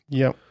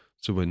 Yeah.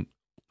 So when,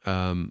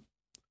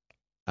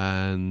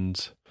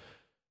 and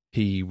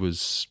he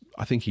was,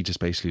 I think he just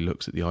basically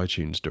looks at the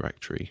iTunes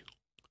directory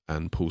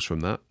and pulls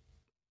from that.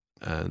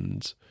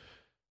 And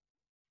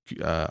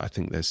I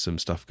think there's some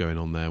stuff going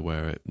on there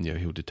where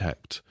he'll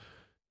detect,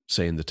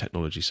 say in the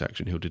technology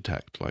section, he'll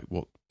detect like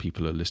what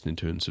people are listening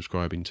to and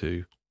subscribing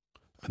to,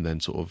 and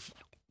then sort of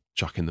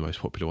chuck in the most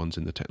popular ones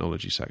in the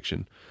technology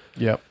section.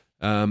 Yeah.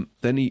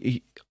 Then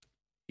he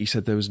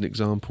said there was an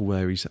example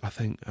where I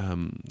think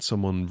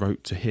someone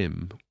wrote to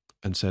him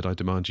and said, I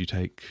demand you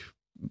take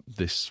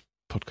this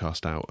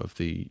podcast out of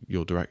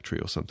your directory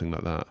or something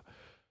like that.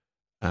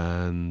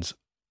 And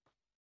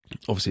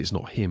obviously it's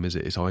not him, is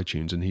it? It's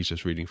iTunes, and he's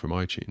just reading from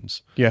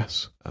iTunes.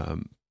 Yes.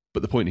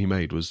 But the point he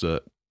made was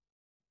that,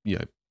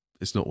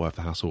 it's not worth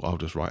the hassle. I'll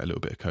just write a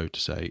little bit of code to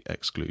say,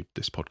 exclude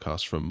this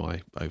podcast from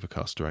my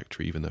Overcast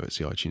directory, even though it's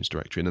the iTunes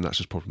directory. And then that's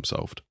just problem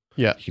solved.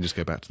 Yeah. You can just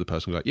go back to the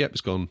person and go like, yep,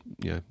 it's gone.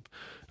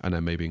 And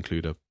then maybe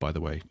include by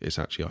the way, it's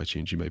actually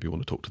iTunes. You maybe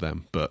want to talk to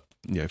them. But,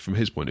 from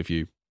his point of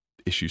view,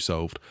 issue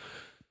solved.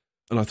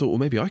 And I thought, well,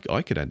 maybe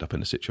I could end up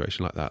in a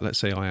situation like that. Let's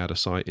say I add a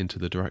site into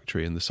the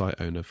directory and the site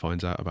owner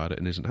finds out about it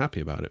and isn't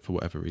happy about it for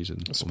whatever reason.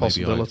 It's a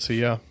possibility,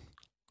 yeah.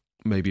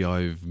 Maybe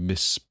I've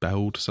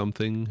misspelled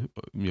something,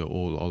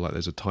 or like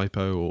there's a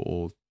typo,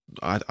 or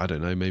I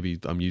don't know, maybe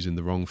I'm using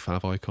the wrong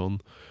fav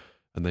icon.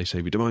 And they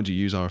say, we demand you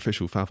use our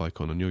official fav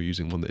icon and you're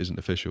using one that isn't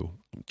official.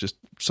 Just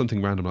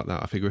something random like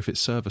that. I figure if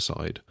it's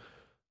server-side,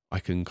 I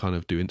can kind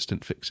of do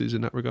instant fixes in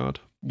that regard.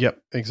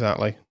 Yep,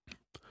 exactly.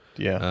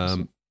 Yeah.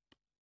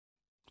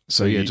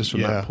 So yeah, just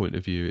from that point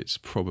of view, it's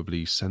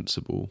probably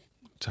sensible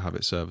to have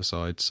it server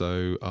side.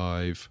 So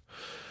I've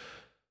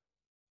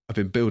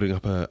been building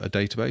up a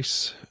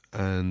database,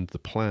 and the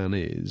plan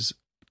is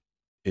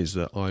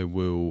that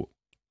I'm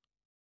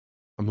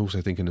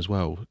also thinking as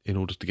well, in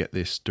order to get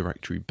this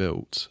directory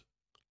built,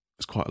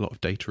 there's quite a lot of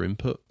data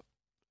input.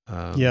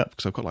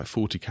 Because I've got like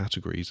 40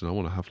 categories and I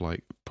want to have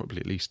like probably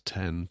at least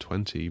 10,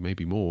 20,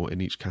 maybe more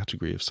in each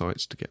category of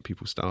sites to get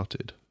people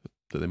started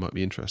that they might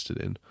be interested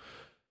in.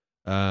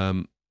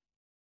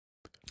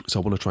 So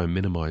I want to try and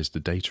minimize the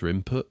data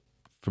input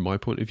from my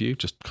point of view,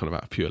 just kind of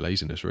out of pure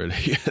laziness, really.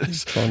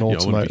 Try and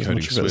automate as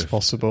much of it as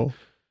possible.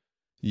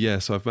 Yeah,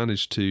 so I've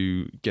managed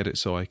to get it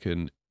so I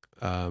can,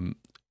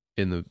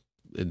 in the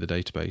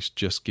database,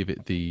 just give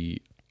it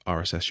the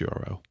RSS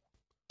URL.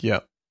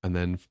 Yeah. And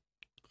then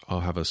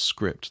I'll have a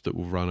script that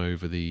will run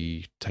over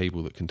the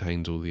table that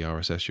contains all the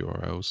RSS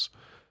URLs.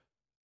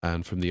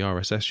 And from the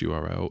RSS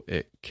URL,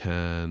 it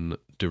can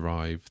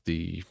derive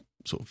the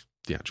sort of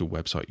the actual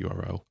website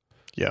URL.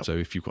 Yeah. So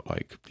if you've got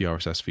like the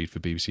RSS feed for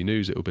BBC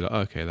News, it will be like,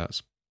 okay,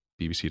 that's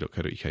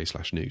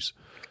bbc.co.uk/news.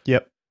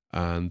 Yep.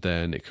 And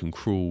then it can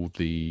crawl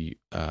the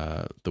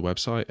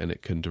website, and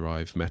it can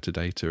derive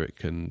metadata. It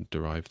can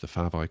derive the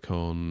fav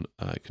icon.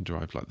 It can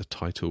derive like the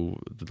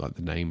title, like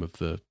the name of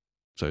the.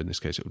 So in this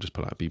case, it will just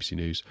pull out BBC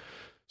News.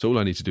 So all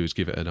I need to do is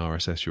give it an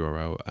RSS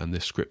URL, and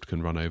this script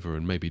can run over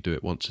and maybe do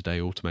it once a day,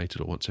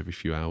 automated, or once every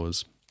few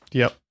hours.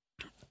 Yep.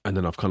 And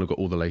then I've kind of got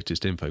all the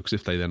latest info, because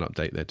if they then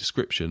update their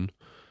description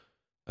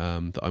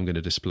that I'm going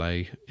to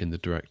display in the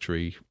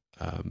directory,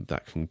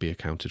 that can be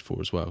accounted for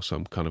as well. So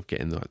I'm kind of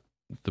getting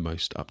the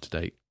most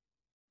up-to-date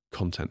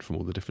content from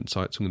all the different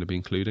sites I'm going to be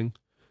including.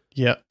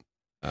 Yeah.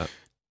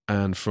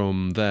 And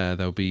from there,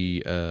 there'll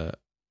be, it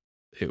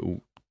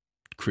will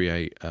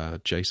create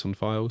JSON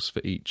files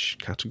for each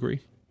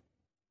category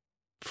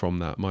from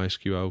that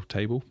MySQL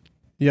table.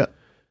 Yeah.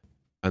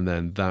 And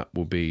then that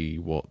will be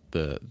what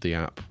the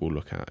app will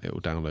look at. It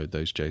will download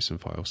those JSON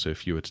files. So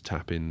if you were to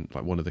tap in,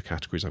 like one of the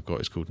categories I've got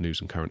is called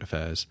News and Current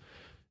Affairs.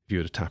 If you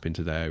were to tap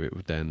into there, it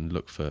would then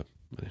look for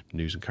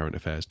news and current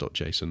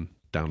affairs.json,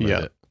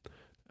 download it,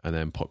 and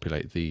then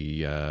populate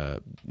the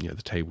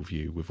the table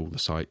view with all the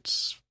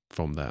sites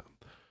from that.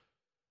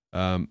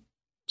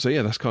 So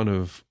yeah, that's kind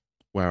of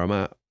where I'm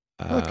at.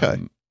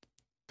 Okay.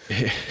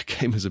 It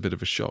came as a bit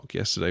of a shock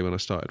yesterday when I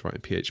started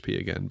writing PHP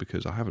again,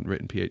 because I haven't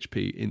written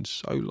PHP in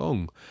so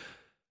long.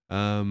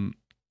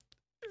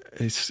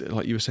 It's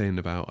like you were saying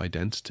about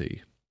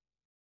identity.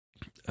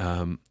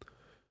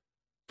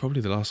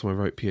 Probably the last time I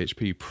wrote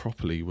PHP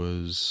properly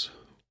was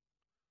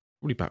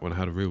probably back when I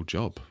had a real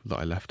job that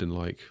I left in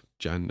like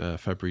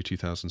February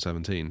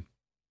 2017.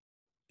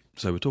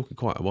 So we're talking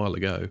quite a while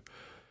ago.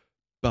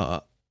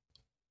 But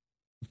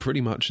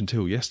pretty much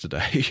until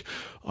yesterday,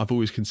 I've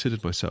always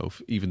considered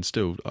myself, even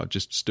still, I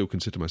just still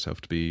consider myself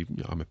to be,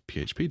 I'm a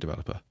PHP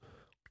developer.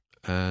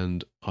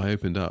 And I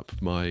opened up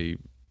my,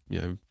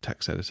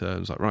 text editor and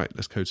was like, right,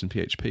 let's code some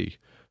PHP. And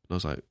I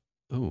was like,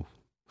 oh,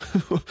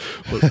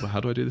 how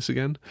do I do this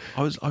again?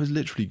 I was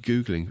literally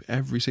Googling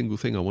every single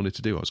thing I wanted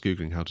to do. I was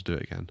Googling how to do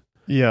it again.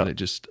 Yeah. And it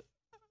just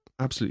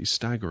absolutely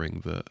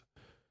staggering that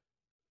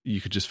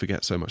you could just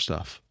forget so much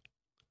stuff.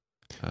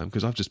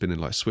 Because I've just been in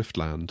like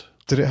Swiftland.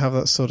 Did it have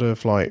that sort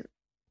of like,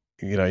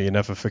 you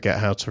never forget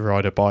how to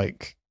ride a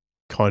bike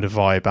kind of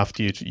vibe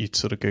after you'd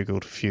sort of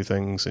Googled a few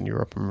things and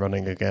you're up and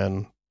running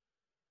again?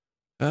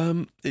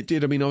 It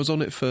did. I mean, I was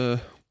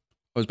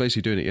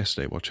basically doing it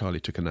yesterday while Charlie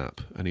took a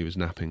nap, and he was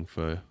napping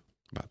for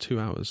about 2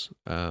 hours.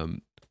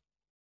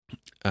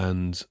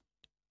 And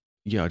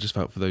yeah, I just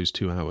felt for those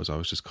 2 hours, I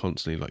was just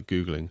constantly like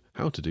Googling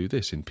how to do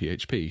this in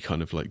PHP,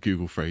 kind of like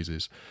Google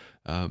phrases.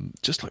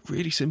 Just like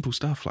really simple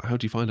stuff, like how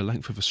do you find a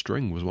length of a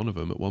string was one of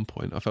them at one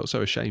point. I felt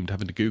so ashamed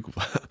having to Google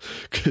that,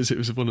 because it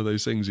was one of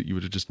those things that you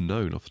would have just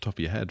known off the top of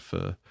your head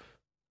for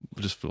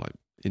like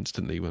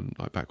instantly, when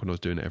like back when I was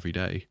doing it every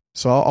day.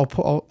 So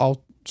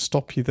I'll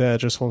stop you there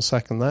just 1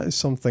 second. That is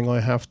something I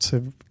have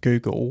to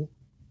Google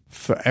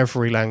for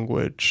every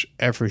language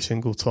every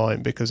single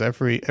time, because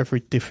every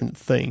different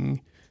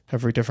thing,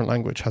 every different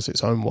language has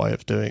its own way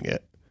of doing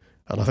it.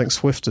 And I think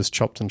Swift has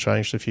chopped and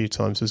changed a few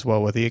times as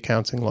well, whether you're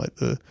counting like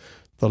the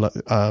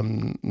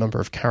number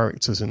of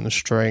characters in the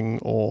string,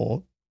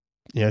 or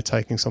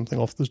taking something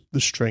off the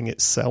string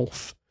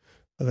itself.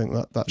 I think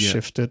that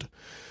shifted.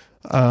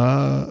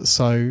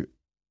 So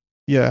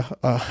yeah,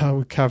 I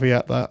would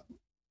caveat that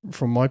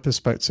from my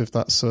perspective,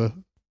 that's a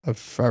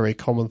very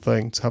common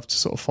thing to have to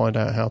sort of find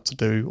out how to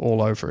do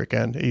all over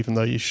again, even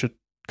though you should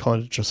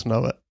kind of just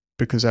know it,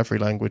 because every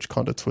language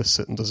kind of twists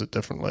it and does it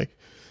differently.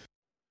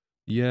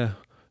 Yeah.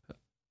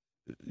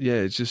 Yeah,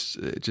 it just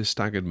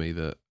staggered me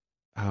that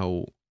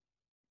how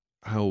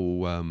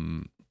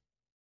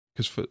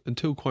because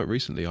until quite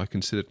recently I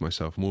considered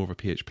myself more of a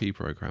PHP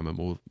programmer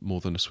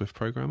more than a Swift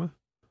programmer.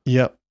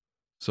 Yep.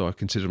 So I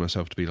considered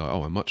myself to be like,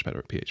 oh, I'm much better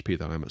at PHP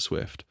than I am at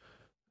Swift.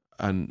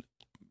 And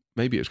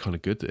maybe it was kind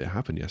of good that it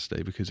happened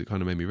yesterday, because it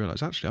kind of made me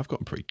realize actually I've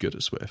gotten pretty good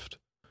at Swift.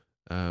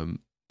 And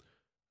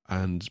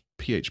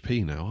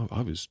PHP now,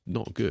 I was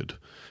not good.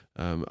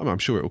 I'm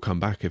sure it will come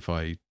back if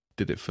I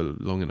did it for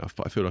long enough,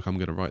 but I feel like I'm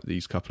going to write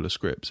these couple of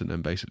scripts and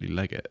then basically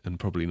leg it and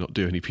probably not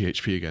do any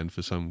PHP again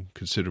for some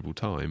considerable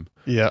time.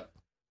 Yeah.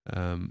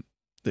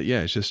 But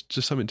yeah, it's just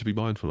something to be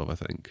mindful of, I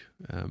think.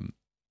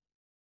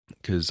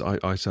 Because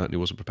I certainly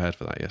wasn't prepared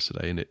for that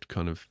yesterday, and it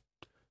kind of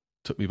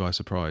took me by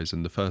surprise.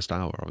 And the first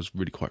hour, I was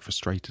really quite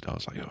frustrated. I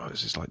was like,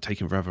 this is like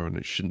taking forever, and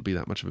it shouldn't be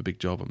that much of a big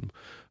job. I'm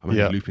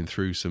only looping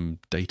through some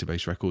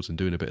database records and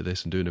doing a bit of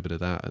this and doing a bit of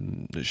that,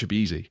 and it should be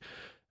easy.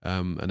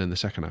 And then the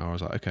second hour, I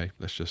was like, okay,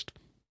 let's just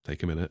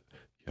take a minute.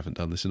 you haven't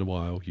done this in a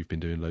while. You've been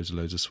doing loads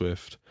of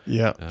Swift.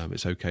 Yeah.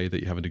 It's okay that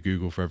you're having to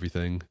Google for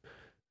everything.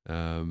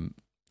 And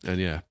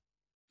yeah,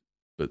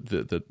 but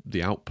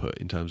the output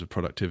in terms of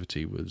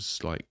productivity was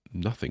like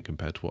nothing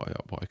compared to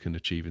what I can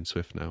achieve in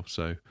Swift now.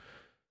 So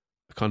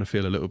I kind of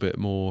feel a little bit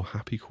more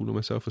happy calling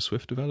myself a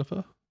Swift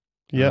developer.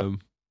 Yeah.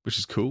 Which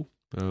is cool.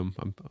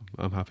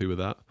 I'm happy with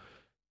that.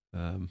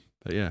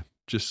 But yeah,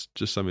 just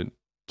something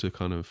to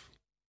kind of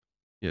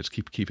just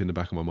keep in the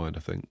back of my mind. I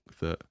think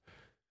that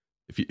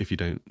if you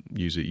don't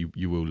use it,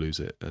 you will lose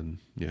it, and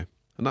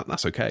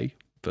that's okay.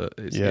 But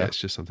it's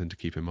just something to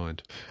keep in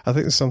mind. I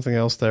think there's something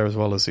else there as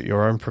well, is that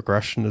your own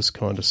progression has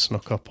kind of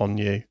snuck up on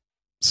you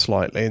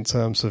slightly in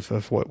terms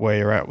of where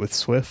you're at with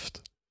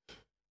Swift.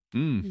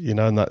 You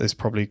know, and that is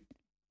probably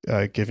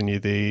giving you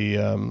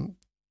the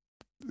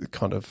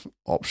kind of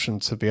option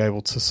to be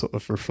able to sort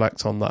of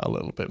reflect on that a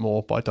little bit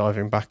more by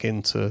diving back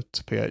into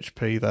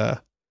PHP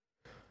there.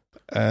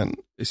 And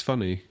it's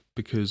funny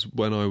because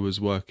when I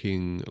was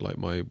working like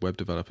my web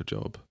developer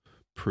job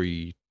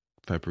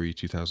pre-February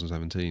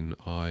 2017,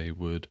 I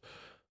would,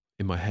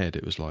 in my head,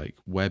 it was like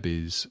web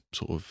is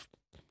sort of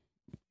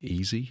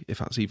easy, if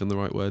that's even the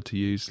right word to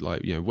use.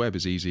 Like, web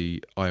is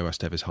easy, iOS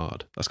dev is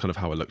hard. That's kind of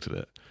how I looked at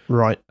it.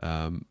 Right.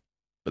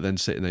 But then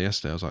sitting there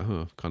yesterday, I was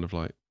like, kind of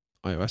like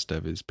iOS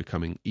dev is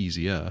becoming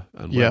easier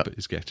and web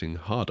is getting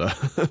harder.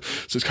 So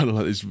it's kind of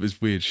like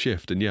this weird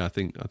shift. And I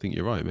think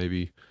you're right.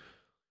 Maybe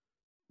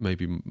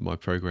my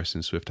progress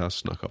in Swift has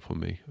snuck up on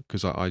me,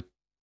 because I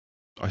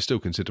still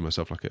consider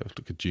myself like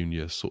a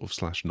junior sort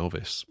of /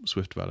 novice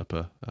Swift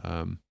developer.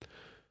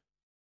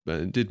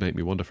 But it did make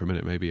me wonder for a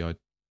minute. Maybe I'm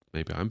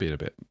being a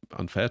bit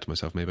unfair to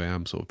myself. Maybe I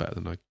am sort of better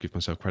than I give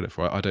myself credit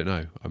for. I don't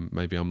know.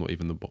 Maybe I'm not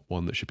even the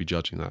one that should be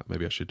judging that.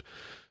 Maybe I should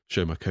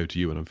show my code to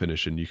you when I'm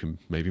finished, and you can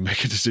maybe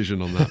make a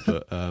decision on that.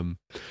 But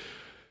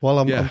well,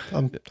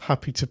 I'm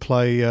happy to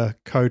play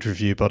code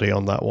review buddy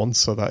on that one.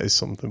 So that is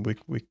something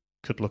we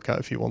could look at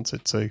if you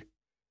wanted to.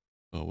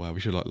 Oh wow, we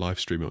should like live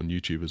stream it on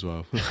YouTube as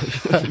well.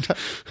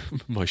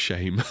 My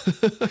shame.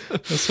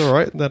 That's all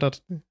right. Then I'd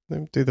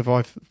do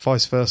the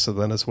vice versa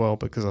then as well,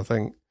 because I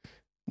think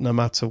no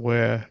matter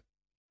where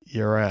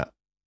you're at,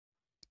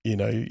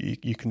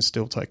 you can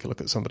still take a look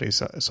at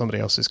somebody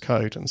else's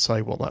code and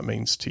say what that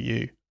means to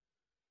you.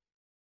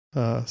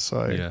 I'm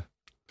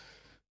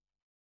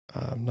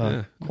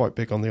quite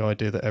big on the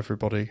idea that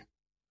everybody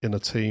in a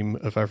team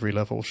of every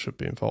level should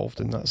be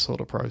involved in that sort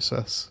of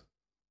process.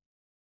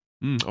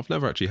 I've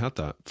never actually had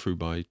that through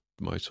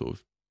my sort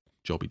of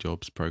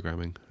jobs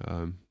programming.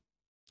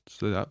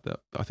 So that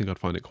I think I'd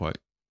find it quite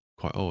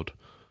odd.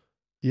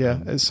 Yeah,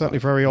 it's certainly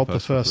very odd the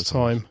first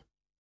time.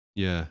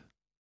 Yeah.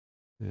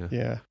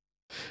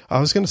 I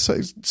was going to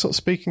say, sort of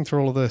speaking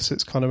through all of this,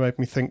 it's kind of made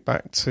me think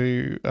back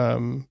to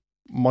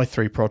my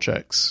 3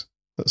 projects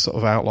that sort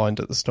of outlined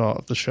at the start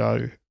of the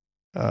show,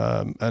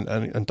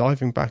 and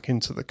diving back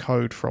into the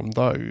code from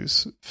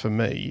those for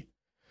me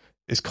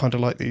is kind of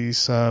like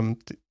these.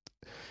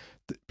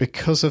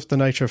 Because of the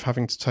nature of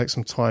having to take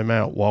some time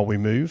out while we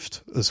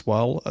moved as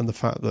well, and the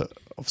fact that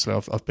obviously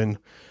I've been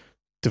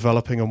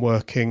developing and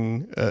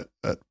working at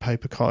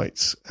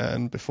Paperkite,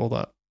 and before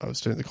that I was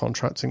doing the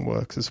contracting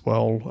work as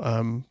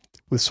well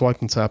with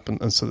Swipe and Tap,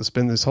 and so there's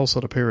been this whole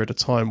sort of period of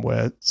time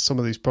where some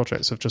of these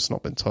projects have just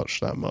not been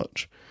touched that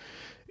much.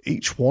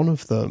 Each one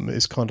of them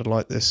is kind of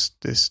like this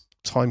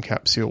time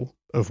capsule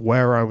of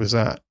where I was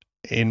at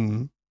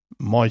in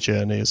my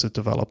journey as a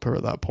developer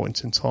at that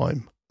point in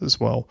time as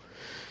well,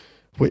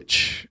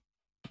 which,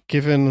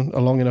 given a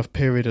long enough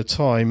period of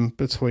time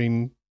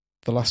between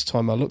the last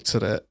time I looked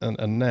at it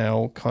and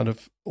now, kind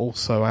of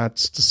also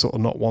adds to sort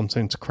of not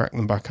wanting to crack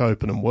them back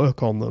open and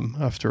work on them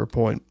after a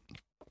point.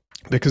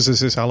 Because there's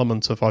this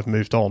element of I've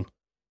moved on.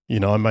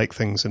 I make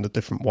things in a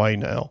different way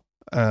now.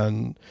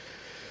 And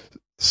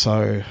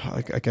so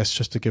I guess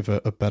just to give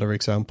a better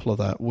example of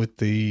that, with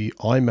the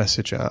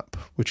iMessage app,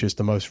 which is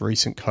the most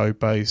recent code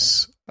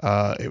base,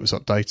 it was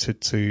updated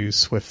to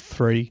Swift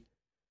 3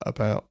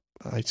 about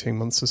 18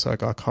 months or so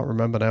ago, I can't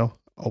remember now,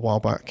 a while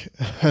back.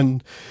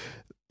 And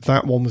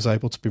that one was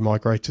able to be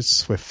migrated to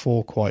Swift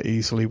 4 quite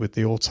easily with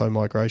the auto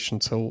migration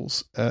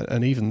tools.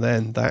 And even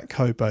then, that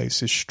code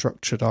base is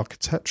structured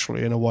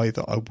architecturally in a way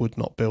that I would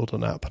not build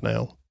an app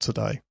now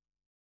today.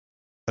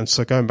 And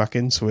so going back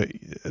into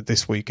it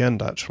this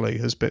weekend actually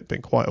has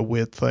been quite a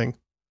weird thing.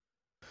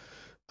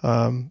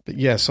 But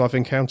yeah, so I've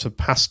encountered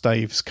past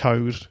Dave's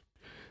code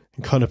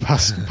and kind of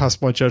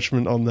passed my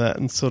judgment on that.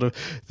 And sort of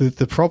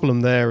the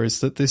problem there is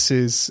that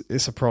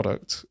it's a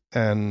product,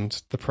 and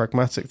the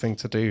pragmatic thing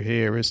to do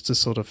here is to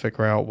sort of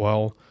figure out,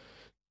 well,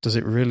 does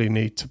it really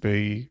need to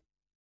be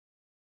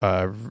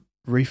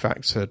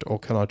refactored, or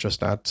can I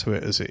just add to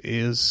it as it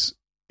is?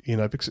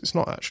 Because it's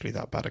not actually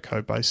that bad a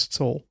code base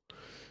at all.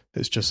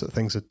 It's just that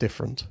things are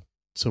different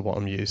to what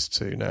I'm used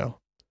to now.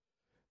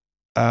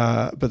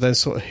 But then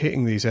sort of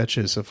hitting these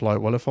edges of like,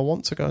 well, if I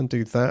want to go and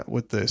do that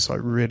with this, I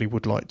really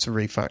would like to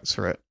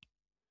refactor it.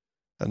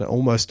 And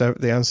almost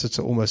the answer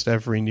to almost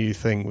every new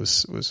thing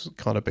was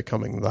kind of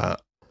becoming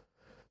that.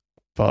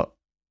 But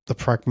the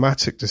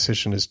pragmatic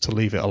decision is to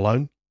leave it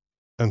alone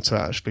and to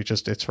actually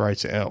just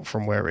iterate it out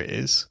from where it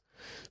is.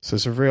 So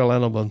there's a real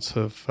element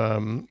of,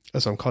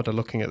 as I'm kind of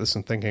looking at this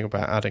and thinking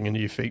about adding a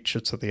new feature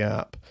to the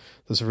app,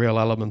 there's a real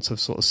element of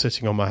sort of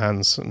sitting on my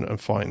hands and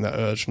fighting that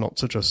urge not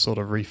to just sort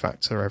of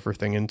refactor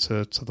everything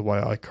into the way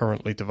I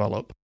currently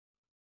develop.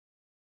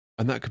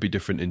 And that could be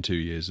different in 2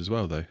 years as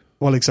well, though.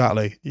 Well,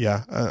 exactly,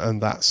 yeah.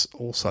 And that's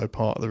also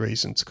part of the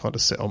reason to kind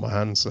of sit on my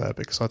hands there,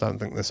 because I don't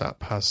think this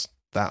app has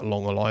that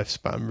long a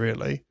lifespan,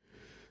 really.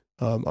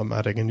 I'm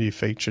adding a new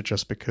feature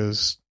just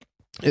because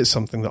it's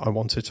something that I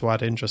wanted to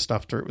add in just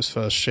after it was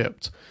first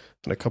shipped.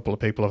 And a couple of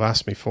people have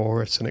asked me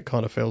for it, and it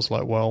kind of feels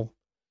like, well,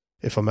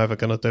 if I'm ever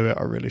going to do it,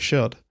 I really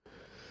should.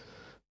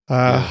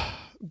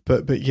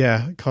 But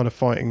yeah, kind of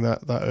fighting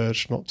that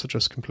urge not to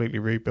just completely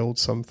rebuild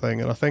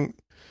something. And I think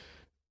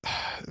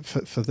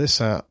for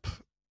this app,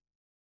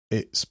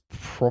 it's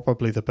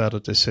probably the better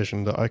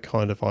decision that I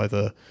kind of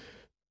either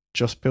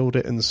just build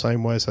it in the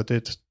same way as I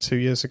did 2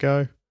 years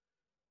ago,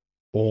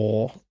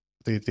 or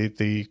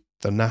the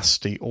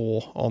nasty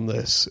or on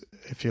this,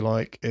 if you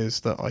like,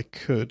 is that I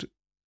could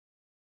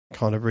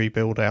kind of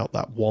rebuild out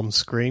that one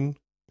screen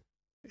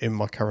in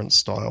my current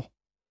style,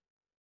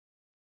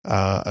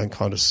 and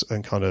kind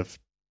of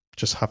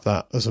just have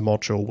that as a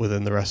module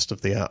within the rest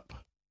of the app.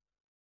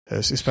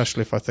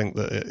 Especially if I think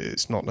that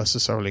it's not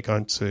necessarily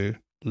going to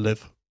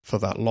live for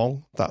that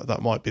long,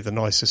 that might be the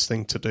nicest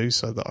thing to do,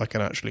 so that I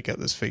can actually get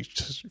this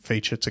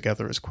feature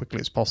together as quickly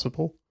as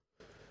possible.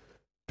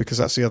 Because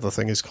that's the other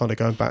thing, is kind of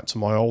going back to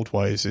my old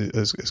ways.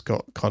 It's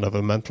got kind of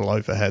a mental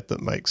overhead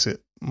that makes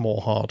it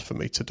more hard for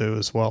me to do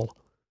as well.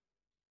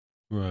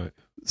 Right.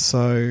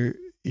 So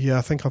yeah,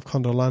 I think I've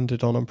kind of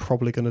landed on I'm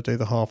probably going to do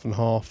the half and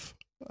half,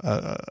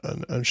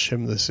 and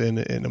shim this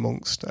in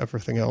amongst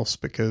everything else,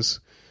 because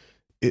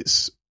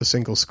it's a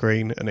single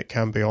screen and it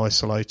can be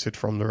isolated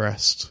from the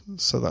rest.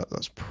 So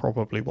that's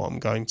probably what I'm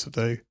going to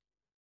do.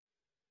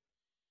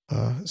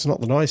 It's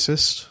not the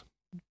nicest,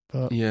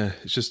 but yeah,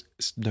 it's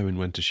knowing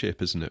when to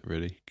ship, isn't it?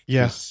 Really?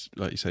 Yeah.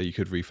 Like you say, you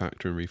could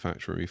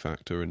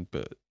refactor,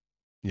 but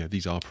you know,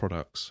 these are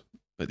products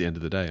at the end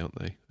of the day, aren't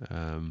they?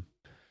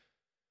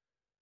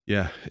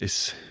 Yeah,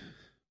 it's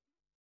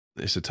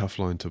a tough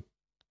line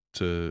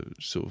to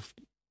sort of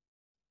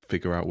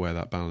figure out where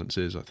that balance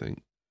is, I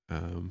think.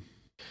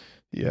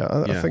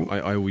 I think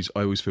I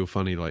always feel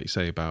funny, like you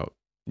say, about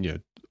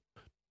you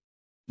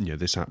know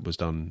this app was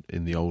done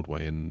in the old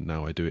way and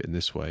now I do it in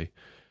this way.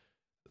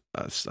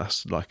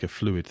 That's like a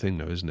fluid thing,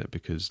 though, isn't it?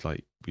 Because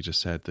like we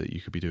just said, that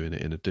you could be doing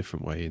it in a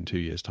different way in 2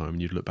 years' time,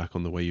 and you'd look back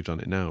on the way you've done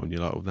it now, and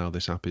you're like, well, now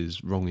this app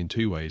is wrong in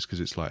 2 ways,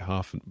 because it's like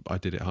I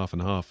did it half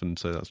and half, and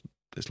so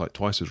it's like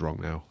twice as wrong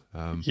now.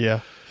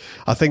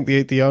 I think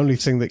the only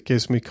thing that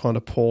gives me kind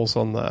of pause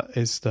on that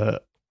is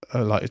that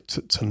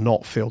to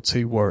not feel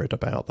too worried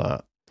about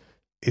that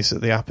is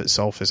that the app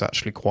itself is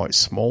actually quite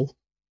small.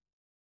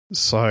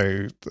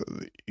 So,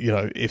 you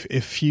know,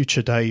 if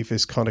future Dave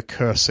is kind of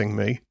cursing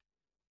me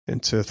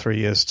into 3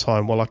 years'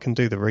 time, well, I can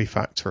do the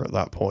refactor at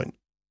that point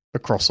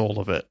across all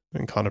of it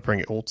and kind of bring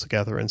it all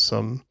together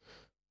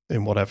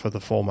in whatever the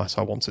format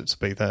I want it to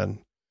be then,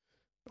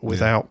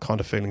 without kind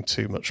of feeling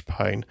too much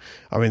pain.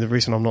 I mean, the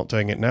reason I'm not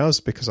doing it now is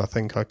because I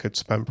think I could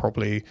spend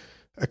probably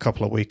a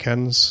couple of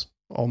weekends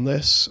on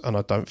this, and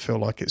I don't feel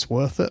like it's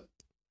worth it.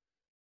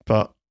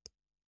 But,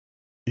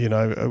 you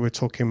know, we're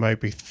talking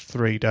maybe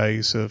 3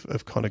 days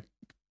of kind of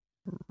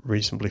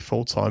reasonably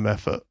full-time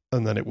effort,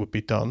 and then it would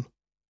be done.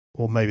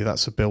 Or maybe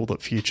that's a bill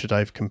that future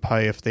Dave can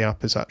pay if the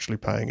app is actually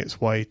paying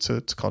its way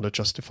to kind of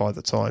justify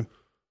the time.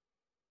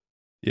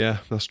 Yeah,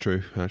 that's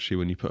true. Actually,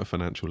 when you put a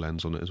financial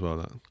lens on it as well,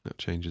 that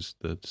changes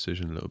the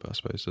decision a little bit, I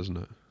suppose, doesn't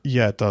it?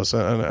 Yeah, it does.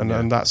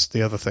 And that's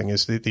the other thing,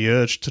 is the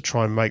urge to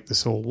try and make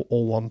this all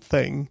one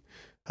thing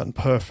and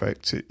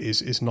perfect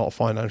is not a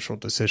financial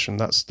decision.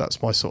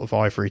 That's my sort of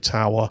ivory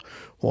tower,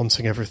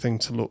 wanting everything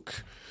to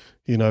look,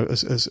 you know,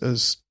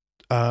 as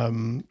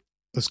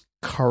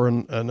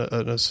current and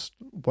as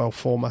well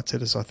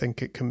formatted as I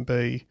think it can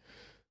be.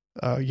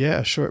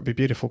 Sure, it'd be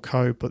beautiful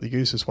code, but the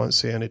users won't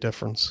see any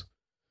difference.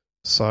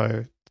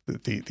 So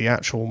the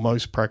actual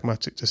most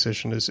pragmatic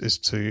decision is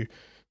to,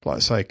 like I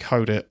say,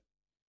 code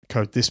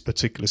this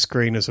particular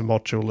screen as a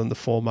module in the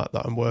format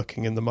that I'm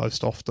working in the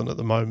most often at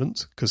the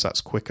moment, because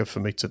that's quicker for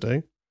me to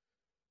do,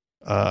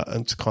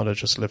 and to kind of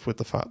just live with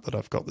the fact that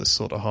I've got this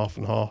sort of half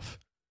and half.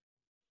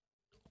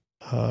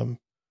 I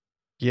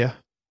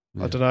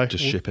don't know.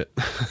 Just ship it.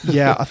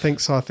 Yeah, I think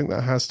so. I think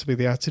that has to be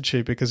the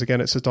attitude, because again,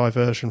 it's a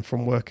diversion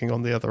from working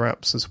on the other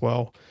apps as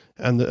well.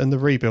 And the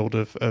rebuild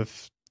of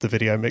the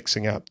video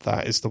mixing app,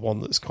 that is the one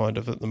that's kind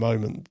of at the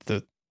moment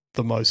the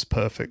most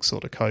perfect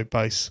sort of code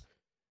base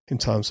in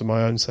terms of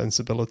my own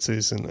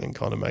sensibilities and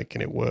kind of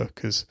making it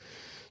work as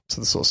to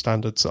the sort of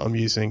standards that I'm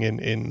using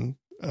in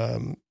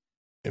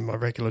my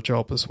regular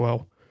job as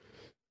well.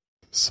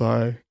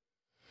 So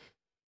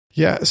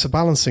yeah, it's a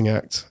balancing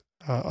act.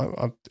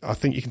 I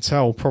think you can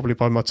tell probably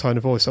by my tone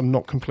of voice, I'm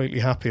not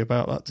completely happy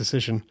about that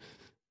decision.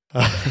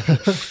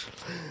 But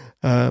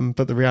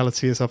the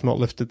reality is I've not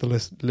lifted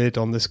the lid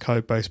on this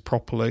code base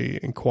properly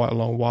in quite a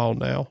long while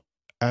now.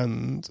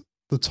 And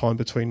the time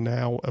between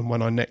now and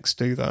when I next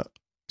do that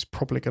is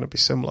probably going to be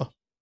similar.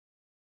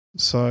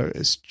 So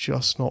it's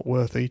just not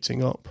worth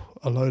eating up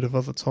a load of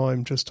other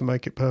time just to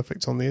make it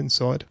perfect on the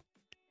inside.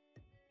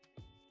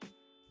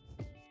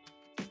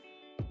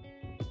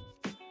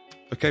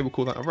 Okay, we'll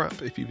call that a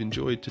wrap. If you've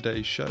enjoyed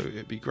today's show,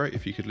 it'd be great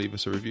if you could leave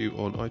us a review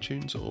on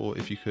iTunes, or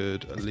if you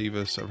could leave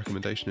us a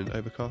recommendation in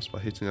Overcast by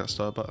hitting that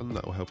star button.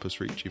 That will help us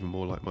reach even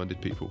more like-minded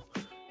people.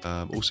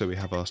 Also, we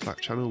have our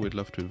Slack channel. We'd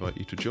love to invite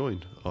you to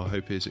join. Our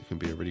hope is it can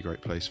be a really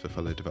great place for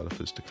fellow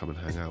developers to come and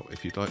hang out.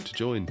 If you'd like to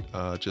join,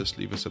 just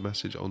leave us a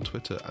message on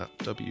Twitter at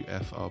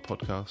WFR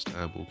Podcast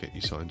and we'll get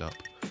you signed up.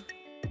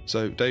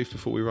 So, Dave,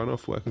 before we run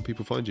off, where can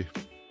people find you?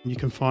 You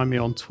can find me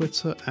on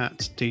Twitter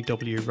at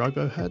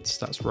DWRoboheads.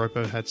 That's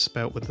Roboheads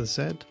spelt with a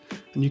Z.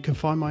 And you can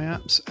find my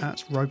apps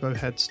at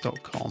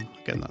roboheads.com.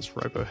 Again, that's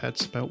Roboheads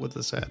spelt with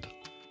a Z.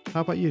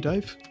 How about you,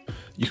 Dave?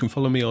 You can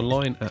follow me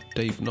online at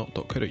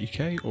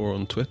davenot.co.uk or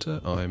on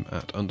Twitter, I'm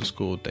at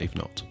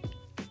 _DaveNot.